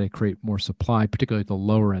figure out how to create more supply, particularly at the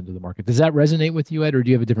lower end of the market. Does that resonate with you, Ed, or do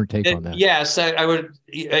you have a different take on that? Yes, I would.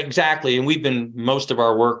 Exactly. And most of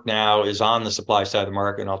our work now is on the supply side of the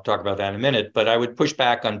market, and I'll talk about that in a minute. But I would push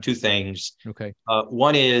back on two things. Okay.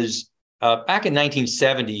 One is, back in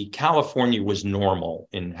 1970, California was normal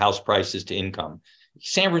in house prices to income.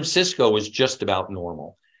 San Francisco was just about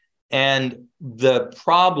normal. And the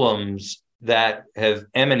problems that have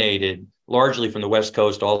emanated largely from the West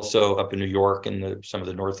Coast, also up in New York and some of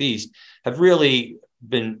the Northeast, have really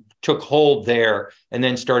took hold there and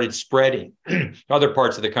then started spreading other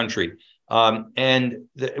parts of the country.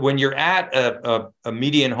 When you're at a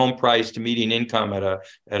median home price to median income at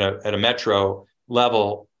a metro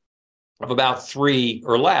level of about 3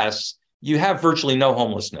 or less, you have virtually no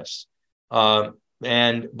homelessness. But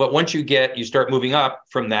once you start moving up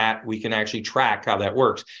from that, we can actually track how that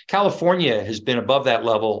works. California has been above that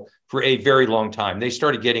level for a very long time. They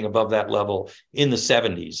started getting above that level in the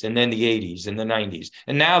 70s and then the 80s and the 90s.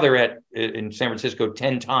 And now they're in San Francisco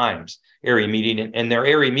 10 times area median, and their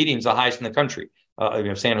area median is the highest in the country.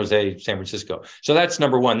 San Jose, San Francisco. So that's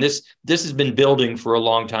number one. This has been building for a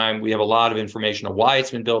long time. We have a lot of information on why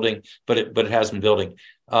it's been building, but it has been building.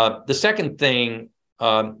 The second thing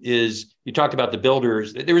is, you talked about the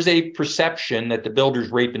builders. There is a perception that the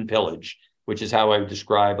builders rape and pillage, which is how I would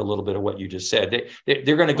describe a little bit of what you just said.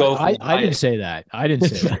 They're going to go. I didn't say that. I didn't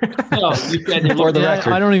say that. No, you said for the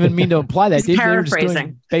record. I don't even mean to imply that. They're just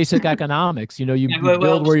doing basic economics. You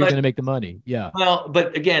build where you're going to make the money. Yeah. Well,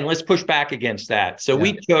 but again, let's push back against that. So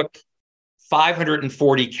we took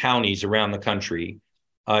 540 counties around the country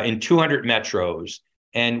in 200 metros,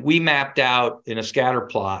 and we mapped out in a scatter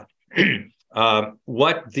plot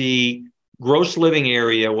what the gross living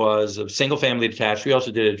area was of single family detached. We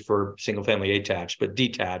also did it for single family attached, but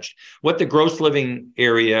detached. What the gross living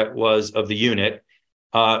area was of the unit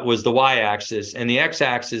was the y-axis, and the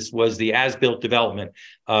x-axis was the as-built development.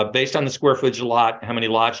 Based on the square footage of lot, how many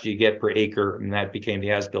lots do you get per acre? And that became the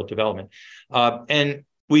as-built development. And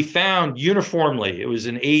we found uniformly, it was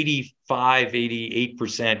an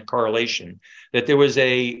 88% correlation, that there was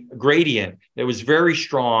a gradient that was very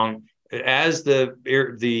strong as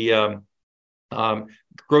the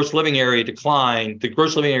gross living area declined. The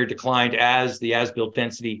gross living area declined as the as-built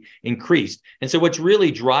density increased. And so what's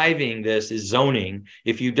really driving this is zoning.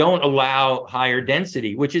 If you don't allow higher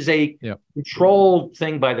density, which is a controlled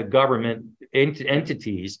thing by the government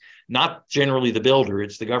entities, not generally the builder,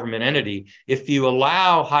 it's the government entity. If you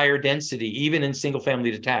allow higher density, even in single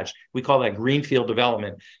family detached, we call that greenfield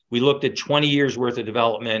development. We looked at 20 years worth of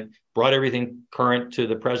development, brought everything current to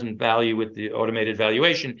the present value with the automated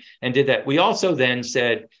valuation, and did that. We also then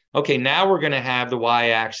said, okay, now we're going to have the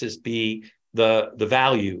y-axis be the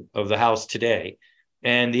value of the house today,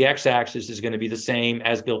 and the x-axis is going to be the same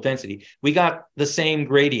as built density. We got the same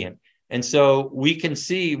gradient. And so we can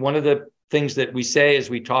see, one of the things that we say as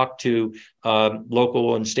we talk to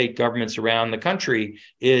local and state governments around the country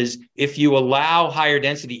is, if you allow higher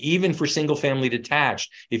density, even for single family detached,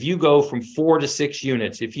 if you go from 4 to 6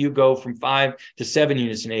 units, if you go from 5 to 7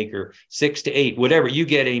 units an acre, 6 to 8, whatever, you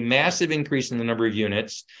get a massive increase in the number of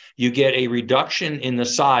units. You get a reduction in the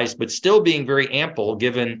size, but still being very ample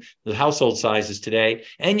given the household sizes today.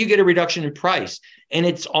 And you get a reduction in price. And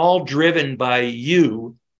it's all driven by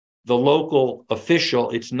you, the local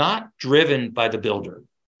official. It's not driven by the builder.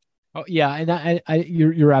 Oh yeah, and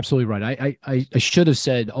you're absolutely right. I should have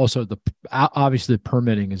said also, obviously the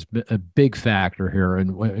permitting is a big factor here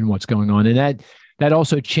in what's going on, and that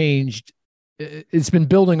also changed. It's been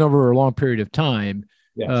building over a long period of time,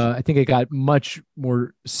 Yes. I think it got much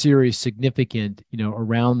more serious, significant,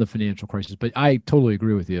 around the financial crisis. But I totally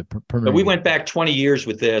agree with you. But we went back 20 years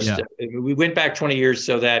with this. Yeah. We went back 20 years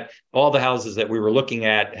so that all the houses that we were looking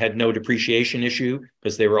at had no depreciation issue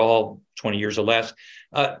because they were all 20 years or less.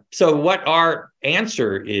 So what our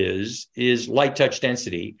answer is light touch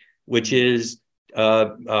density, which is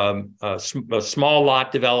a small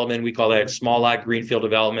lot development. We call that small lot greenfield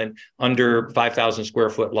development, under 5,000 square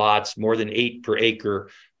foot lots, more than 8 per acre,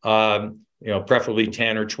 preferably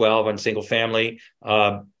 10 or 12 on single family,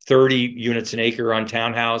 30 units an acre on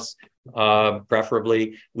townhouse,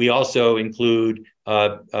 preferably. We also include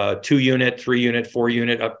 2 unit, 3 unit, 4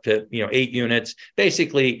 unit, up to 8 units,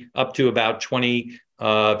 basically up to about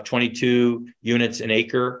 22 units an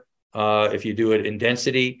acre if you do it in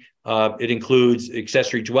density. It includes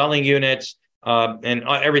accessory dwelling units and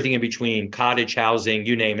everything in between, cottage housing,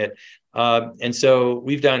 you name it. And so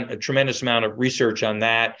we've done a tremendous amount of research on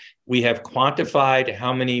that. We have quantified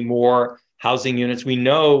how many more housing units. We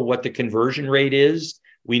know what the conversion rate is.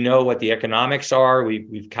 We know what the economics are.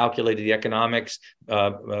 We've calculated the economics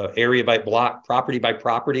area by block, property by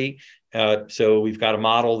property. So we've got a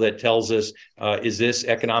model that tells us, is this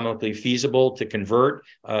economically feasible to convert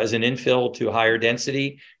as an infill to higher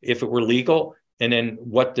density if it were legal? And then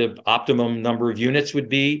what the optimum number of units would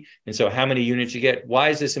be. And so how many units you get. Why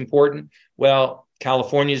is this important? Well,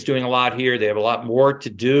 California is doing a lot here. They have a lot more to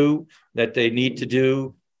do that they need to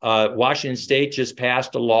do. Washington State just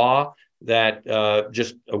passed a law that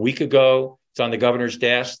just a week ago, it's on the governor's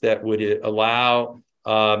desk, that would allow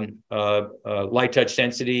light touch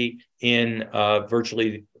density in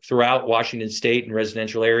virtually throughout Washington State and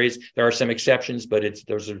residential areas. There are some exceptions, but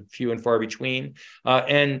those are few and far between.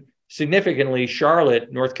 And significantly,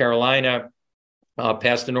 Charlotte, North Carolina,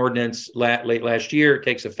 passed an ordinance late last year. It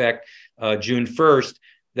takes effect June 1st,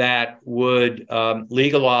 that would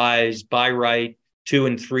legalize by right 2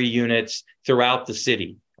 and 3 units throughout the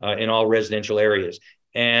city in all residential areas.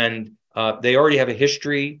 And they already have a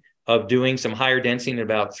history of doing some higher density in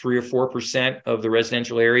about 3 or 4% of the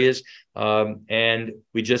residential areas. And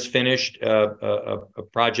we just finished a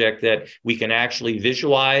project that we can actually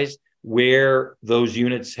visualize where those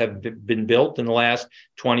units have been built in the last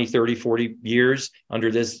 20, 30, 40 years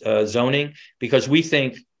under this zoning, because we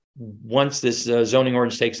think once this zoning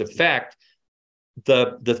ordinance takes effect,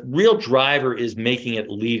 the real driver is making it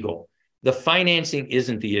legal. The financing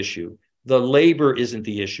isn't the issue. The labor isn't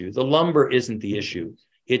the issue. The lumber isn't the issue.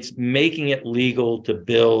 It's making it legal to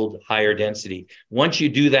build higher density. Once you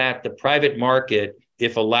do that, the private market,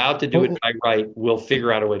 if allowed to do it by right, will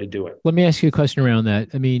figure out a way to do it. Let me ask you a question around that.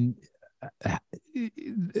 I mean,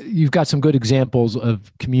 you've got some good examples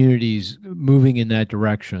of communities moving in that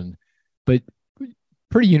direction, but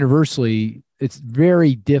pretty universally, it's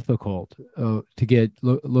very difficult to get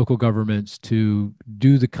local governments to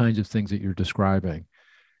do the kinds of things that you're describing.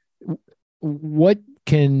 What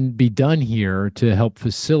can be done here to help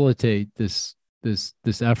facilitate this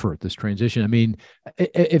effort, this transition? I mean,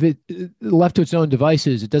 if it left to its own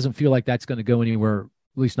devices, it doesn't feel like that's going to go anywhere,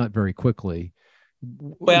 at least not very quickly.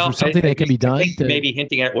 Well, is there something that can be done? Maybe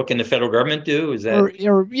hinting at what can the federal government do? Is that,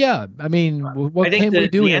 or yeah? I mean, what can we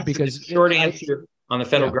do? Because the short answer on the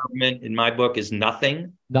federal government, in my book, is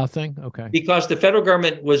nothing. Nothing. Okay. Because the federal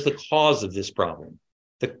government was the cause of this problem.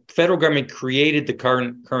 The federal government created the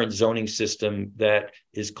current zoning system that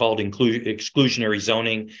is called exclusionary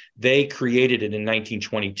zoning. They created it in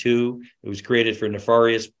 1922. It was created for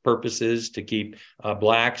nefarious purposes to keep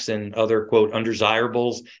blacks and other, quote,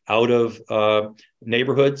 undesirables out of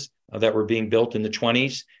neighborhoods that were being built in the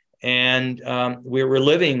 20s. And we were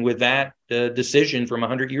living with that decision from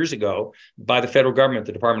 100 years ago by the federal government,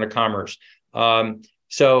 the Department of Commerce.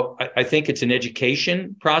 So I think it's an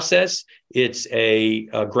education process. It's a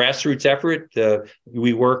grassroots effort.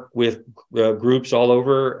 We work with groups all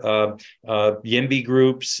over, YIMBY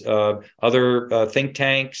groups, other think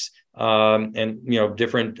tanks, and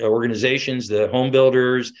different organizations, the home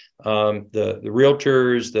builders, the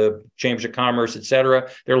realtors, the chambers of commerce, et cetera.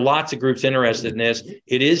 There are lots of groups interested in this.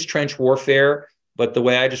 It is trench warfare, but the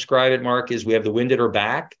way I describe it, Mark, is we have the wind at our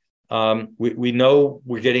back. We know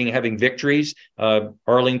we're having victories.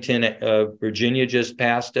 Arlington, Virginia just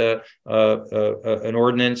passed an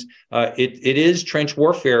ordinance. It is trench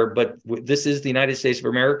warfare, but this is the United States of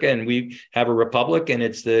America, and we have a republic, and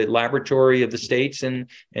it's the laboratory of the states and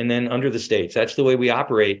then under the states. That's the way we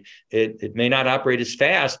operate. It may not operate as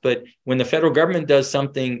fast, but when the federal government does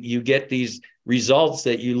something, you get these results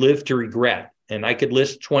that you live to regret. And I could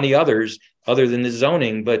list 20 others other than the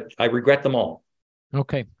zoning, but I regret them all.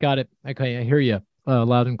 Okay, got it. Okay, I hear you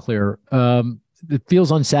loud and clear. it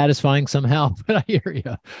feels unsatisfying somehow, but I hear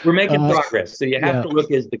you. We're making progress. So you have yeah. to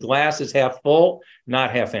look as the glass is half full,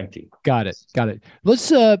 not half empty. Got it. Let's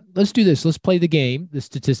do this. Let's play the game, the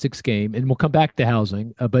statistics game, and we'll come back to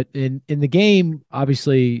housing. But in the game,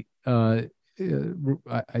 obviously, I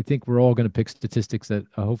think we're all going to pick statistics that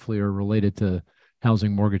hopefully are related to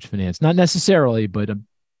housing mortgage finance. Not necessarily, but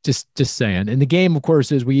just saying. And the game, of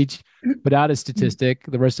course, is we each put out a statistic.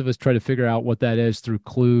 The rest of us try to figure out what that is through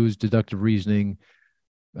clues, deductive reasoning.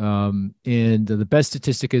 And the best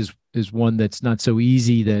statistic is one that's not so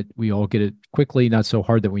easy that we all get it quickly, not so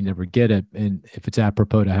hard that we never get it. And if it's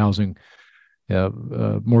apropos to housing,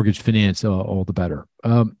 mortgage finance, all the better.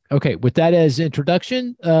 Okay, with that as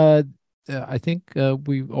introduction, I think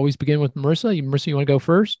we always begin with Marissa. Marissa, you want to go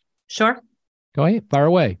first? Sure. Go ahead, fire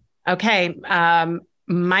away. Okay,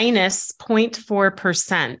 minus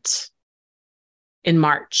 0.4% in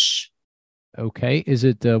March. Okay, is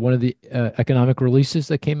it one of the economic releases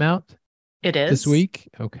that came out? It is. This week?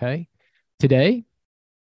 Okay. Today?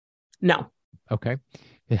 No. Okay.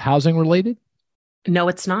 Housing related? No,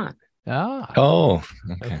 it's not. Oh,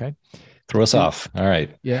 okay. Throw us off. All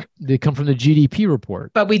right. Yeah. They come from the GDP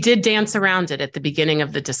report. But we did dance around it at the beginning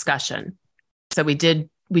of the discussion. So we did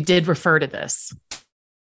refer to this.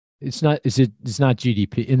 It's not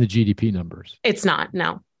GDP in the GDP numbers. It's not,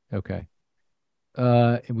 no. Okay.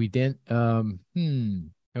 And we didn't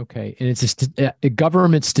okay. And it's a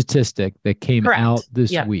government statistic that came Correct. out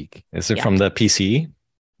this week. Is it from the PCE?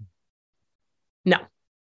 No.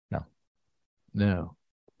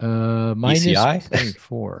 Minus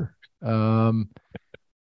ECI?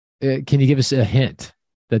 0.4. Can you give us a hint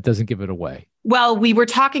that doesn't give it away? Well, we were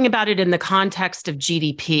talking about it in the context of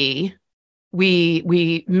GDP.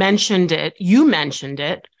 We mentioned it. You mentioned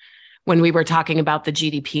it when we were talking about the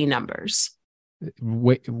GDP numbers.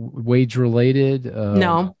 Wage related?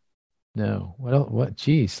 No. What?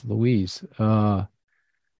 Geez, Louise. What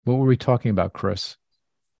were we talking about, Chris?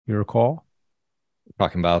 You recall?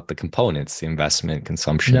 Talking about the components, the investment,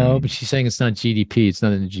 consumption. No, but she's saying it's not GDP. It's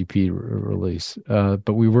not in the GDP release.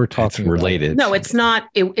 But we were talking related. No, it's not.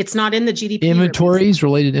 It's not in the GDP. Inventories, release.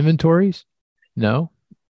 Related inventories? No.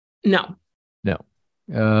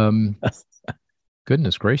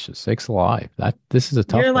 Goodness gracious, sakes alive! This is a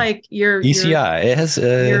tough. You're ECI. It has.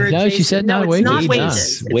 No, she said no. It's It's not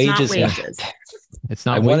wages. Wages. It's not wages. It's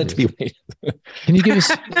not. I want it to be wages. Can you give us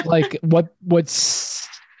what's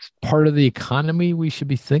part of the economy we should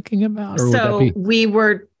be thinking about? Or so we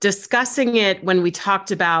were discussing it when we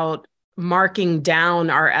talked about marking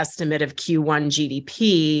down our estimate of Q1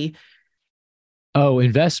 GDP. Oh,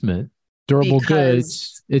 investment, durable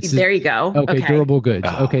goods. There you go. Okay, durable goods.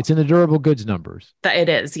 Okay, it's in the durable goods numbers. It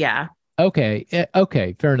is, yeah. Okay,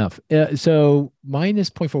 fair enough. So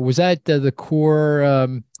minus 0.4, was that the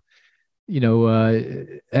core,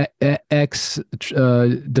 X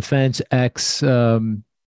defense, X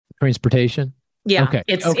transportation? Yeah, okay.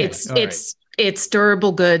 It's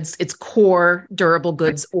durable goods. It's core durable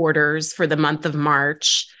goods orders for the month of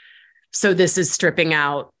March. So this is stripping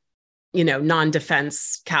out,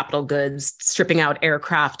 non-defense capital goods, stripping out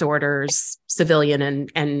aircraft orders, civilian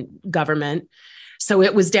and government. So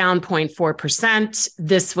it was down 0.4%.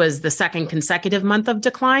 This was the second consecutive month of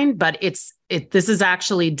decline, but this is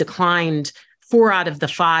actually declined 4 out of the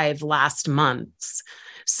 5 last months.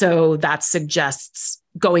 So that suggests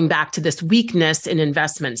going back to this weakness in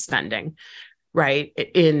investment spending, right?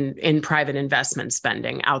 In private investment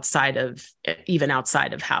spending outside of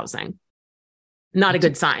housing. Not a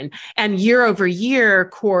good sign. And year over year,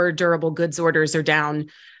 core durable goods orders are down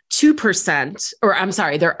 2%, or I'm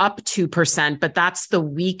sorry, they're up 2%, but that's the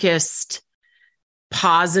weakest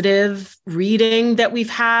positive reading that we've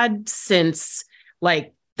had since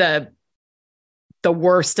like the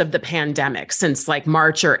worst of the pandemic, since like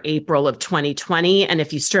March or April of 2020. And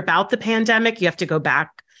if you strip out the pandemic, you have to go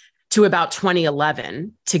back to about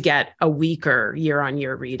 2011 to get a weaker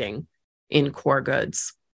year-on-year reading in core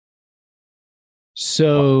goods.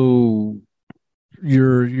 So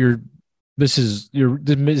this is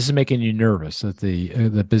making you nervous that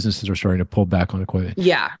the businesses are starting to pull back on equipment.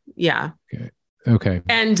 Yeah. Okay.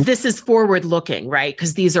 And this is forward looking, right?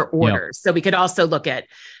 Because these are orders. Yep. So we could also look at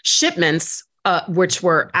shipments, which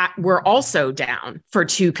were also down for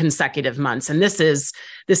 2 consecutive months. And this is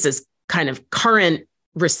kind of current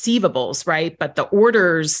receivables, right? But the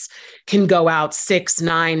orders can go out 6,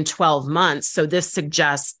 9, 12 months. So this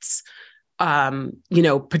suggests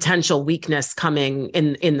potential weakness coming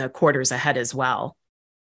in the quarters ahead as well.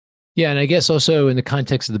 Yeah, and I guess also in the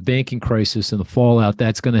context of the banking crisis and the fallout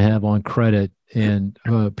that's going to have on credit, and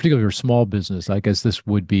particularly for small business, I guess this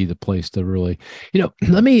would be the place to really,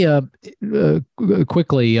 let me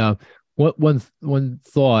quickly, one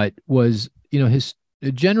thought was,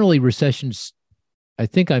 generally recessions, I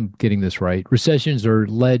think I'm getting this right. Recessions are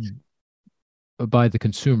led by the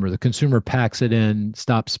consumer. The consumer packs it in,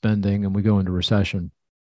 stops spending, and we go into recession.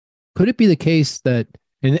 Could it be the case that,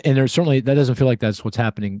 and there's certainly, that doesn't feel like that's what's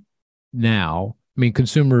happening now. I mean,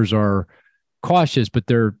 consumers are cautious, but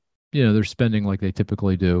they're spending like they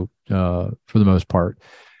typically do for the most part.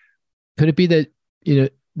 Could it be that,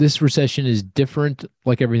 this recession is different,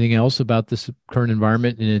 like everything else about this current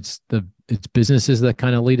environment, and it's businesses that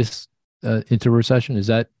kind of lead us into recession? Is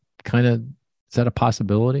that a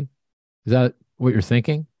possibility? Is that what you're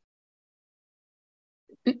thinking?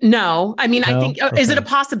 No, I mean, No? I think, is it a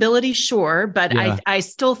possibility? Sure. But Yeah. I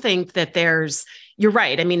still think that you're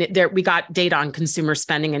right. I mean, we got data on consumer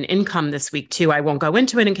spending and income this week too. I won't go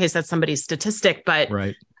into it in case that's somebody's statistic, but,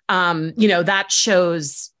 Right. That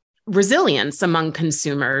shows resilience among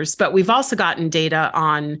consumers. But we've also gotten data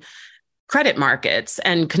on credit markets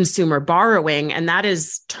and consumer borrowing, and that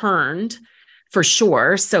is turned for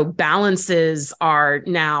sure. So balances are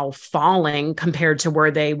now falling compared to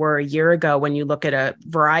where they were a year ago when you look at a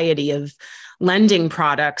variety of lending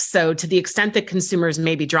products. So to the extent that consumers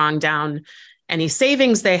may be drawing down any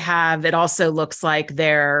savings they have, it also looks like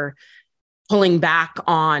they're pulling back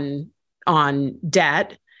on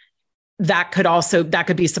debt. That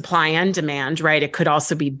could be supply and demand, right? It could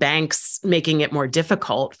also be banks making it more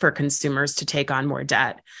difficult for consumers to take on more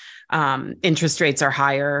debt. Interest rates are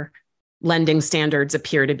higher. Lending standards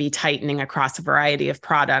appear to be tightening across a variety of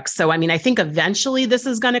products. So, I mean, I think eventually this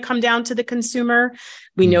is going to come down to the consumer.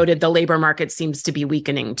 We noted the labor market seems to be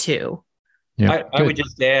weakening too. Yeah. I would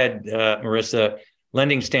just add, Marissa,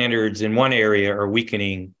 lending standards in one area are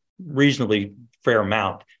weakening reasonably fair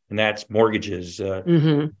amount, and that's mortgages,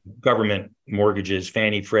 government mortgages,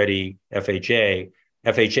 Fannie, Freddie, FHA.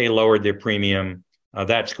 FHA lowered their premium.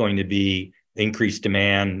 That's going to be increased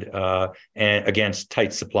demand and against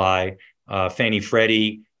tight supply. Fannie,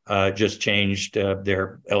 Freddie just changed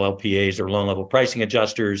their LLPAs, their loan level pricing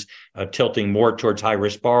adjusters, tilting more towards high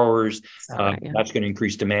risk borrowers. That's going to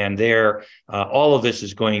increase demand there. All of this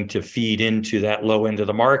is going to feed into that low end of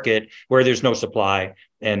the market where there's no supply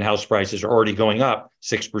and house prices are already going up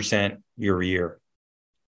 6% year over year.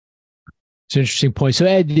 It's an interesting point. So,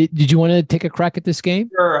 Ed, did you want to take a crack at this game?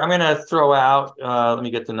 Sure. I'm going to throw out, let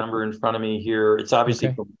me get the number in front of me here. It's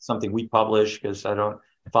obviously something we publish because I don't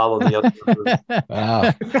follow the other numbers.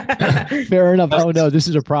 Wow. Fair enough. Oh, no, this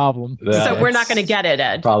is a problem. So we're not going to get it,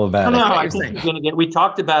 Ed. Problematic. No, I think we're going to get, we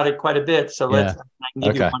talked about it quite a bit. So I can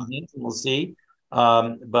give you one hint and we'll see.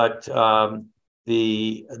 But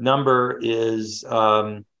the number is,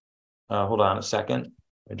 hold on a second.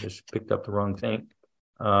 I just picked up the wrong thing.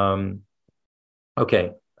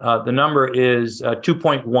 Okay. The number is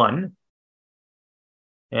 2.1.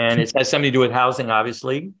 And it has something to do with housing,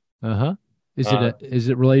 obviously. Uh-huh. Is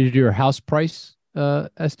it related to your house price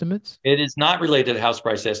estimates? It is not related to house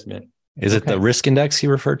price estimate. Is it the risk index you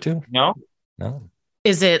referred to? No.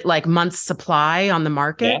 Is it like month's supply on the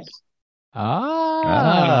market? Yes.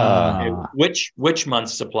 Ah. Which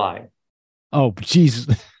month's supply? Oh,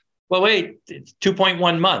 Jesus. Well, wait, it's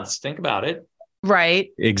 2.1 months. Think about it. Right.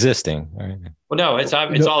 Existing. Right. Well, no, it's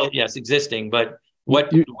all, yes, existing, but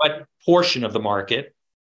what portion of the market?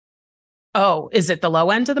 Oh, is it the low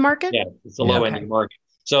end of the market? Yeah, it's the low end of the market.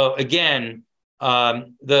 So again, by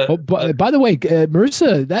the way,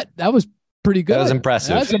 Marissa, that was pretyou good. That was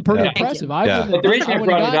impressive. That's pretty impressive. But the reason I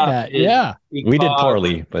brought it up is we did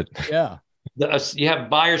poorly, but you have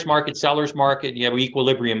buyer's market, seller's market, you have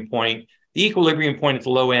equilibrium point. The equilibrium point at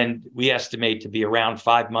the low end, we estimate to be around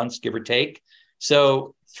 5 months, give or take.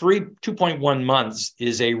 So 2.1 months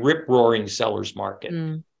is a rip-roaring seller's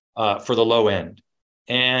market for the low end.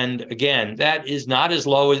 And again, that is not as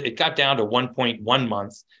low as it got down to 1.1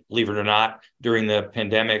 months, believe it or not, during the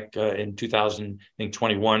pandemic in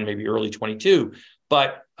 2021, maybe early 22.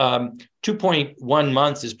 But 2.1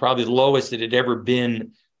 months is probably the lowest it had ever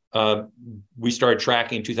been. We started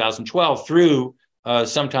tracking in 2012 through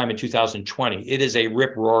sometime in 2020. It is a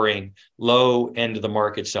rip-roaring low end of the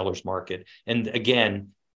market, seller's market. And again,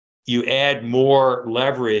 you add more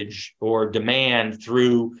leverage or demand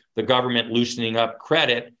through the government loosening up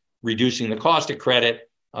credit, reducing the cost of credit,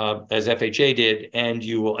 as FHA did, and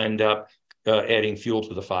you will end up adding fuel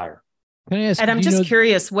to the fire. Can I ask, and I'm just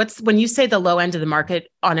curious, when you say the low end of the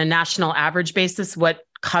market on a national average basis, what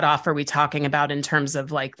cutoff are we talking about in terms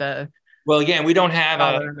of like the? Well, again, we don't have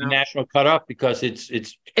a national cutoff because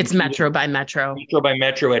it's metro by metro. Metro by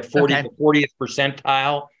metro at 40th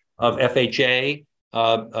percentile. of FHA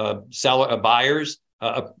seller buyers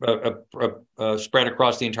spread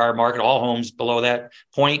across the entire market, all homes below that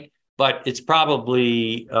point. But it's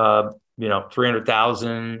probably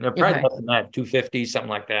 300,000, probably less than that, 250, something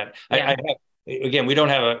like that. Yeah. Again, we don't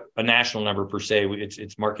have a national number per se.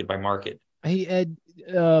 It's market by market. Hey, Ed,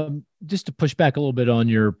 just to push back a little bit on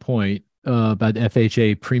your point about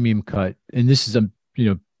FHA premium cut, and this is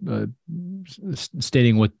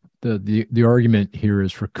stating what the argument here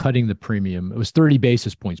is for cutting the premium. It was 30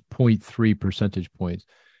 basis points, 0.3 percentage points.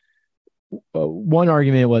 One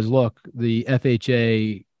argument was, look, the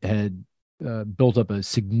FHA had built up a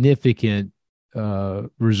significant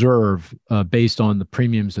reserve based on the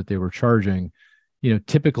premiums that they were charging.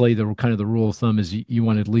 Typically the rule of thumb is you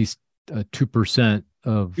want at least 2%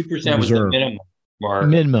 of 2% was the minimum.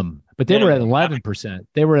 Minimum, but they were at 11%.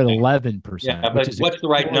 They were at 11%. Yeah, but what's the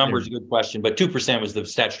right number is a good question. But 2% was the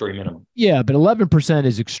statutory minimum. Yeah, but 11%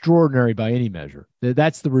 is extraordinary by any measure.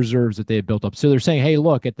 That's the reserves that they had built up. So they're saying, hey,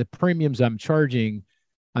 look, at the premiums I'm charging,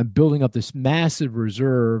 I'm building up this massive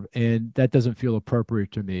reserve, and that doesn't feel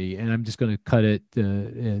appropriate to me. And I'm just going to cut it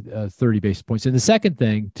 30 basis points. And the second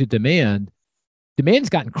thing, to demand's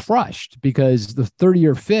gotten crushed because the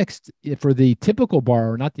 30-year fixed for the typical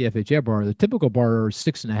borrower, not the FHA borrower, the typical borrower is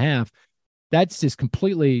 6.5. That's just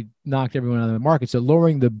completely knocked everyone out of the market. So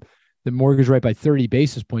lowering the mortgage rate by 30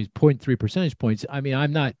 basis points, 0.3 percentage points. I mean,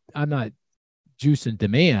 I'm not juicing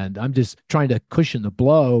demand. I'm just trying to cushion the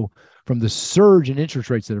blow from the surge in interest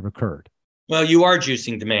rates that have occurred. Well, you are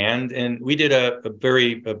juicing demand, and we did a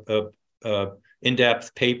very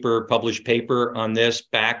in-depth published paper on this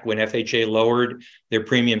back when FHA lowered their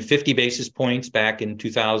premium 50 basis points back in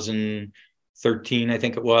 2013, I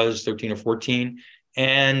think it was, 13 or 14.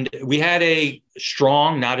 And we had a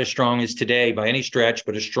strong, not as strong as today by any stretch,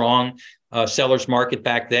 but a strong seller's market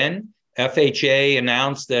back then. FHA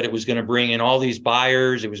announced that it was going to bring in all these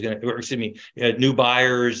buyers. It was going to, new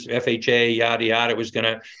buyers, FHA, yada, yada. It was going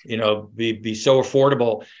to, be so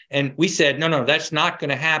affordable. And we said, no, that's not going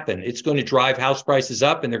to happen. It's going to drive house prices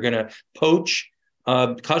up, and they're going to poach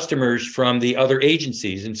customers from the other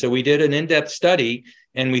agencies. And so we did an in-depth study,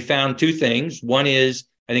 and we found two things. One is,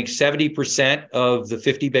 I think 70% of the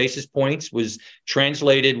 50 basis points was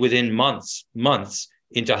translated within months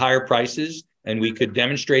into higher prices. And we could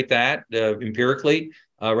demonstrate that empirically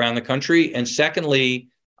around the country. And secondly,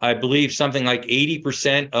 I believe something like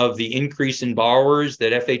 80% of the increase in borrowers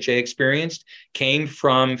that FHA experienced came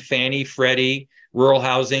from Fannie, Freddie, rural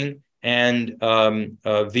housing, and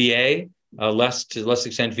VA, less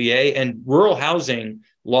extent VA. And rural housing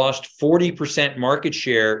lost 40% market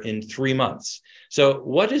share in 3 months. So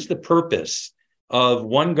what is the purpose of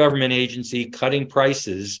one government agency cutting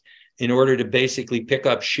prices in order to basically pick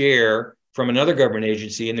up share from another government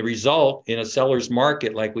agency? And the result in a seller's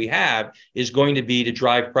market like we have is going to be to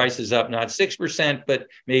drive prices up, not 6%, but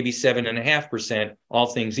maybe 7.5%, all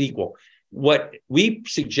things equal. What we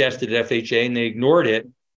suggested at FHA, and they ignored it,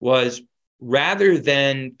 was rather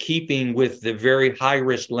than keeping with the very high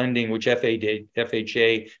risk lending, which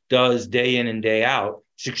FHA does day in and day out,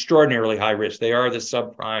 it's extraordinarily high risk. They are the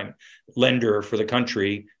subprime lender for the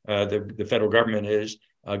country. The federal government is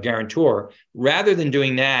a guarantor. Rather than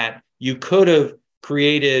doing that, you could have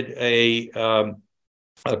created a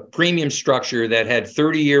premium structure that had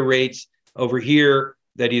 30-year rates over here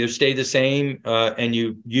that either stayed the same and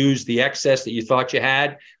you use the excess that you thought you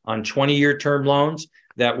had on 20-year term loans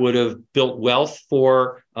that would have built wealth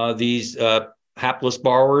for these hapless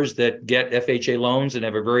borrowers that get FHA loans and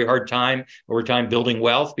have a very hard time over time building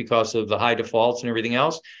wealth because of the high defaults and everything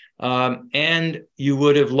else. And you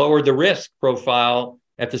would have lowered the risk profile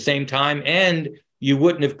at the same time, and you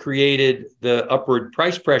wouldn't have created the upward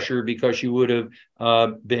price pressure because you would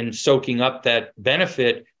have been soaking up that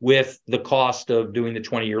benefit with the cost of doing the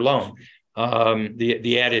 20-year loan,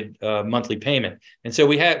 the added monthly payment. And so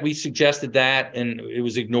we suggested that, and it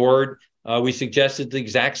was ignored. We suggested the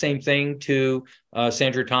exact same thing to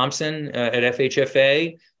Sandra Thompson at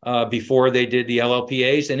FHFA before they did the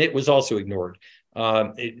LLPAs, and it was also ignored.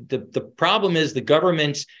 The problem is the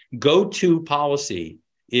government's go-to policy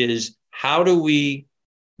is, how do we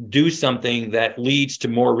do something that leads to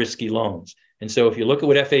more risky loans? And so if you look at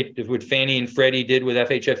what Fannie and Freddie did with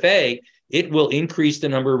FHFA, it will increase the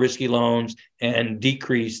number of risky loans and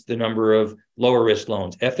decrease the number of lower risk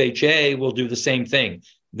loans. FHA will do the same thing.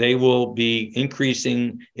 They will be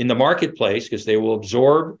increasing in the marketplace because they will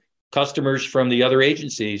absorb customers from the other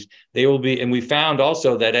agencies. They will be, and we found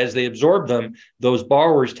also that as they absorb them, those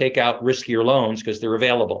borrowers take out riskier loans because they're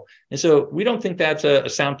available. And so we don't think that's a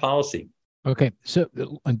sound policy. Okay. So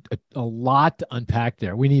a lot to unpack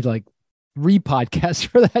there. We need like 3 podcasts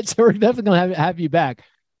for that. So we're definitely going to have you back.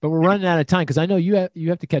 But we're running out of time because I know you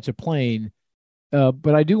have to catch a plane.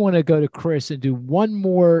 But I do want to go to Chris and do one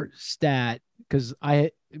more stat because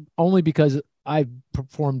because I've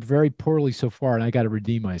performed very poorly so far and I got to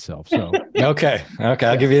redeem myself. So Okay.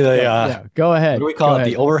 I'll give you the go ahead. What do we call it?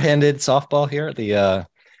 The overhanded softball here. The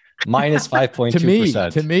minus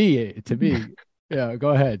 5.2%. To me. Yeah, go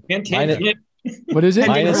ahead. What is it?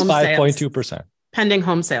 Minus 5.2%. Pending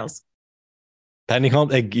home sales. Pending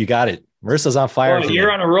home. You got it. Marissa's on fire. Oh,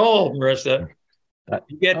 you're on a roll, Marissa.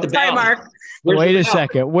 You get the bell. Mark. Wait a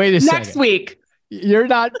second. Next week. You're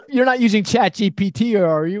not using ChatGPT, or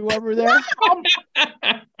are you over there?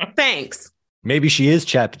 Thanks. Maybe she is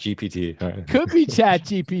ChatGPT. Could be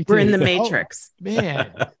ChatGPT. We're in the Matrix.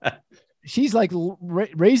 Man. She's like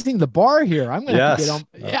raising the bar here. I'm going to have to get on.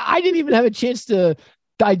 Yeah, I didn't even have a chance to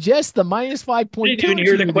digest the minus 5.2. You didn't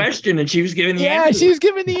hear the question, and she was giving the answer. Yeah, she was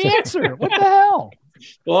giving the answer. What the hell?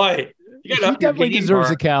 Boy, she definitely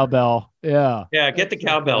deserves a cowbell. Yeah. Yeah, get the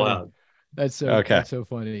cowbell out. That's so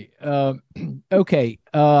funny. Okay.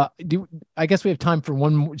 I guess we have time for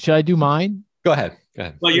one more. Should I do mine? Go ahead.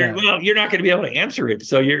 Well, you're not going to be able to answer it,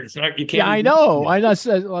 so you can't. Yeah, I know. I know.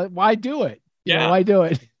 Why do it? Yeah, why do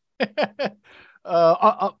it?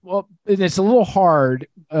 Well, it's a little hard,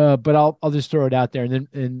 but I'll just throw it out there,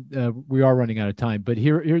 and we are running out of time. But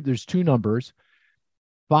here there's 2 numbers,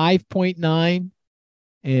 5.9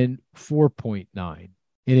 and 4.9, and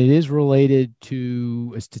it is related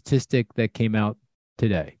to a statistic that came out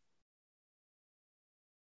today.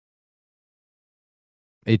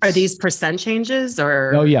 Are these percent changes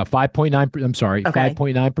or? Oh yeah, 5.9. I'm sorry, okay.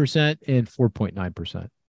 5.9% and 4.9%.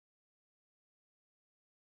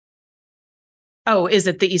 Oh, is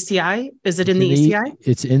it the ECI? Is it in the ECI?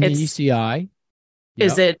 It's in the ECI. Yep.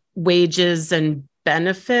 Is it wages and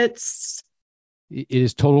benefits? It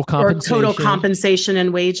is total compensation. Or total compensation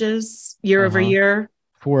and wages year over year?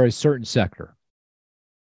 For a certain sector.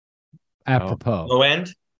 Apropos. Low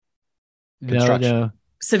end? No.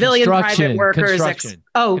 Civilian private workers. Construction.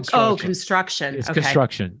 Construction. It's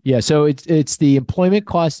construction. Yeah. So it's the employment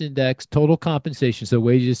cost index, total compensation. So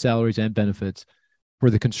wages, salaries, and benefits. For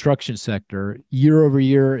the construction sector, year over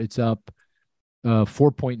year, it's up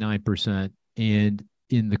 4.9%. And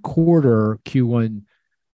in the quarter, Q1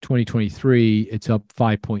 2023, it's up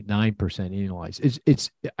 5.9% annualized.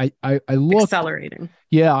 I looked accelerating.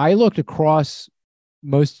 Yeah, I looked across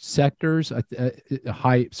most sectors,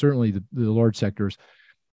 certainly the large sectors.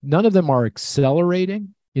 None of them are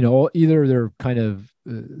accelerating. Either they're kind of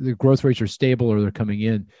the growth rates are stable or they're coming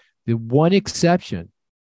in. The one exception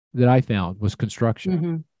that I found was construction.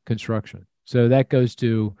 Mm-hmm. Construction. So that goes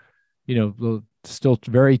to, the still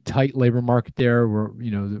very tight labor market there.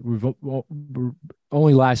 We've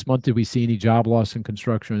only last month did we see any job loss in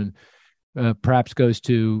construction. Perhaps goes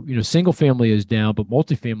to, single family is down, but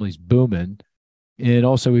multifamily is booming. And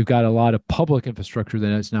also we've got a lot of public infrastructure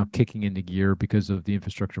that is now kicking into gear because of the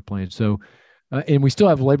infrastructure plan. So, and we still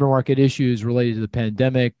have labor market issues related to the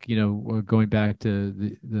pandemic, going back to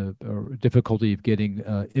the difficulty of getting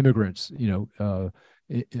immigrants,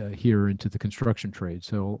 here into the construction trade.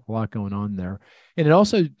 So a lot going on there. And it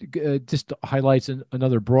also just highlights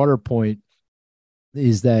another broader point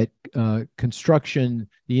is that construction,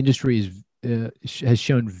 the industry has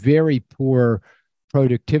shown very poor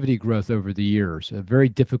productivity growth over the years, very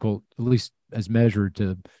difficult, at least as measured,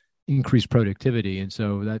 to increase productivity, and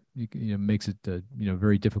so that makes it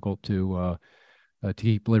very difficult to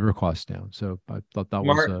keep labor costs down. So I thought that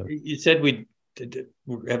Mark, was. You said we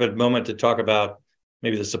have a moment to talk about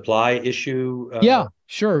maybe the supply issue. Yeah,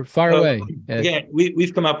 sure. Fire away. Again,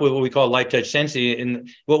 we've come up with what we call light touch sensing, and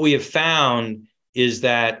what we have found is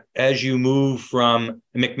that as you move from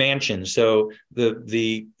McMansions, so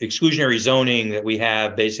the exclusionary zoning that we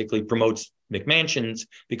have basically promotes McMansions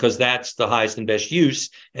because that's the highest and best use.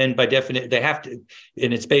 And by definition, they have to,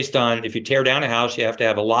 and it's based on, if you tear down a house, you have to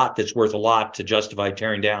have a lot that's worth a lot to justify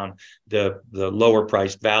tearing down the lower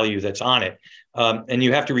priced value that's on it. And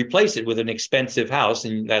you have to replace it with an expensive house,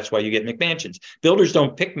 and that's why you get McMansions. Builders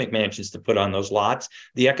don't pick McMansions to put on those lots.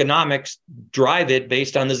 The economics drive it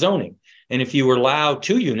based on the zoning. And if you allow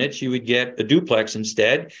 2 units, you would get a duplex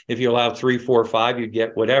instead. If you allow 3, 4, 5, you'd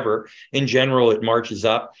get whatever. In general, it marches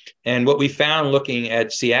up. And what we found looking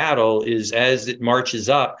at Seattle is as it marches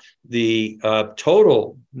up, the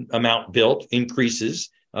total amount built increases,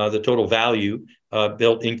 the total value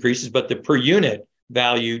built increases, but the per unit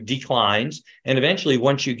value declines. And eventually,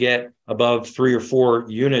 once you get above 3 or 4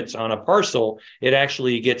 units on a parcel, it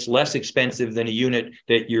actually gets less expensive than a unit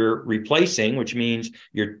that you're replacing, which means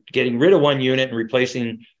you're getting rid of 1 unit and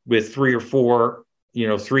replacing with 3 or 4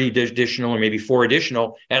 three additional or maybe four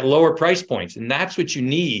additional at lower price points. And that's what you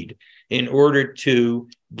need in order to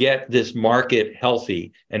get this market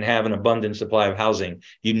healthy and have an abundant supply of housing.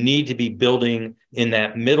 You need to be building in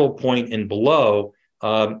that middle point and below,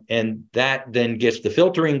 and that then gets the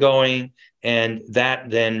filtering going, and that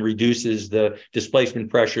then reduces the displacement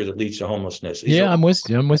pressure that leads to homelessness. Yeah, I'm with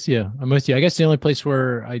you. I guess the only place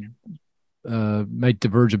where I might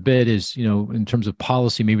diverge a bit is, in terms of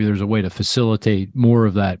policy, maybe there's a way to facilitate more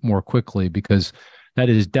of that more quickly, because that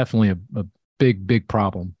is definitely a big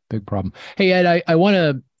problem. Hey, Ed, I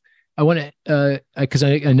want to, because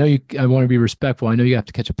I know I want to be respectful. I know you have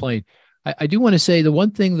to catch a plane. I do want to say the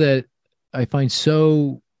one thing that I find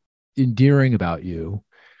so endearing about you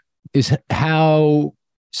is how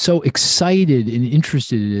so excited and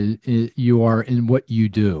interested you are in what you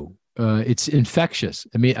do. It's infectious.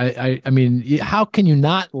 I mean, how can you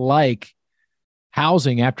not like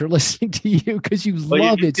housing after listening to you? Because you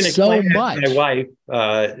love it so much. My wife,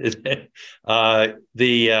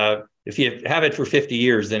 if you have it for 50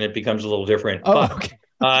 years, then it becomes a little different. Oh, but,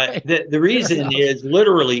 okay. The reason is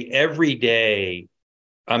literally every day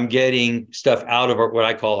I'm getting stuff out of what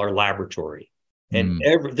I call our laboratory. And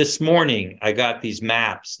this morning, I got these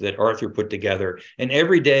maps that Arthur put together. And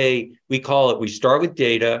every day we start with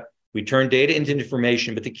data, we turn data into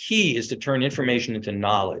information, but the key is to turn information into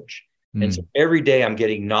knowledge. And so every day I'm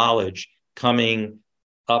getting knowledge coming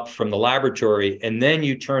up from the laboratory, and then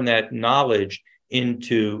you turn that knowledge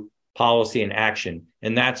into policy and action.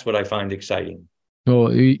 And that's what I find exciting.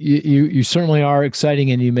 Well, you certainly are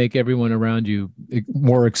exciting, and you make everyone around you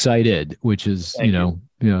more excited, which is,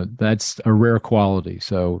 that's a rare quality.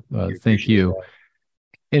 So thank you.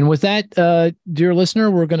 And with that, dear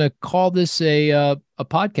listener, we're going to call this a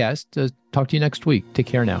podcast. Talk to you next week. Take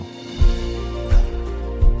care now.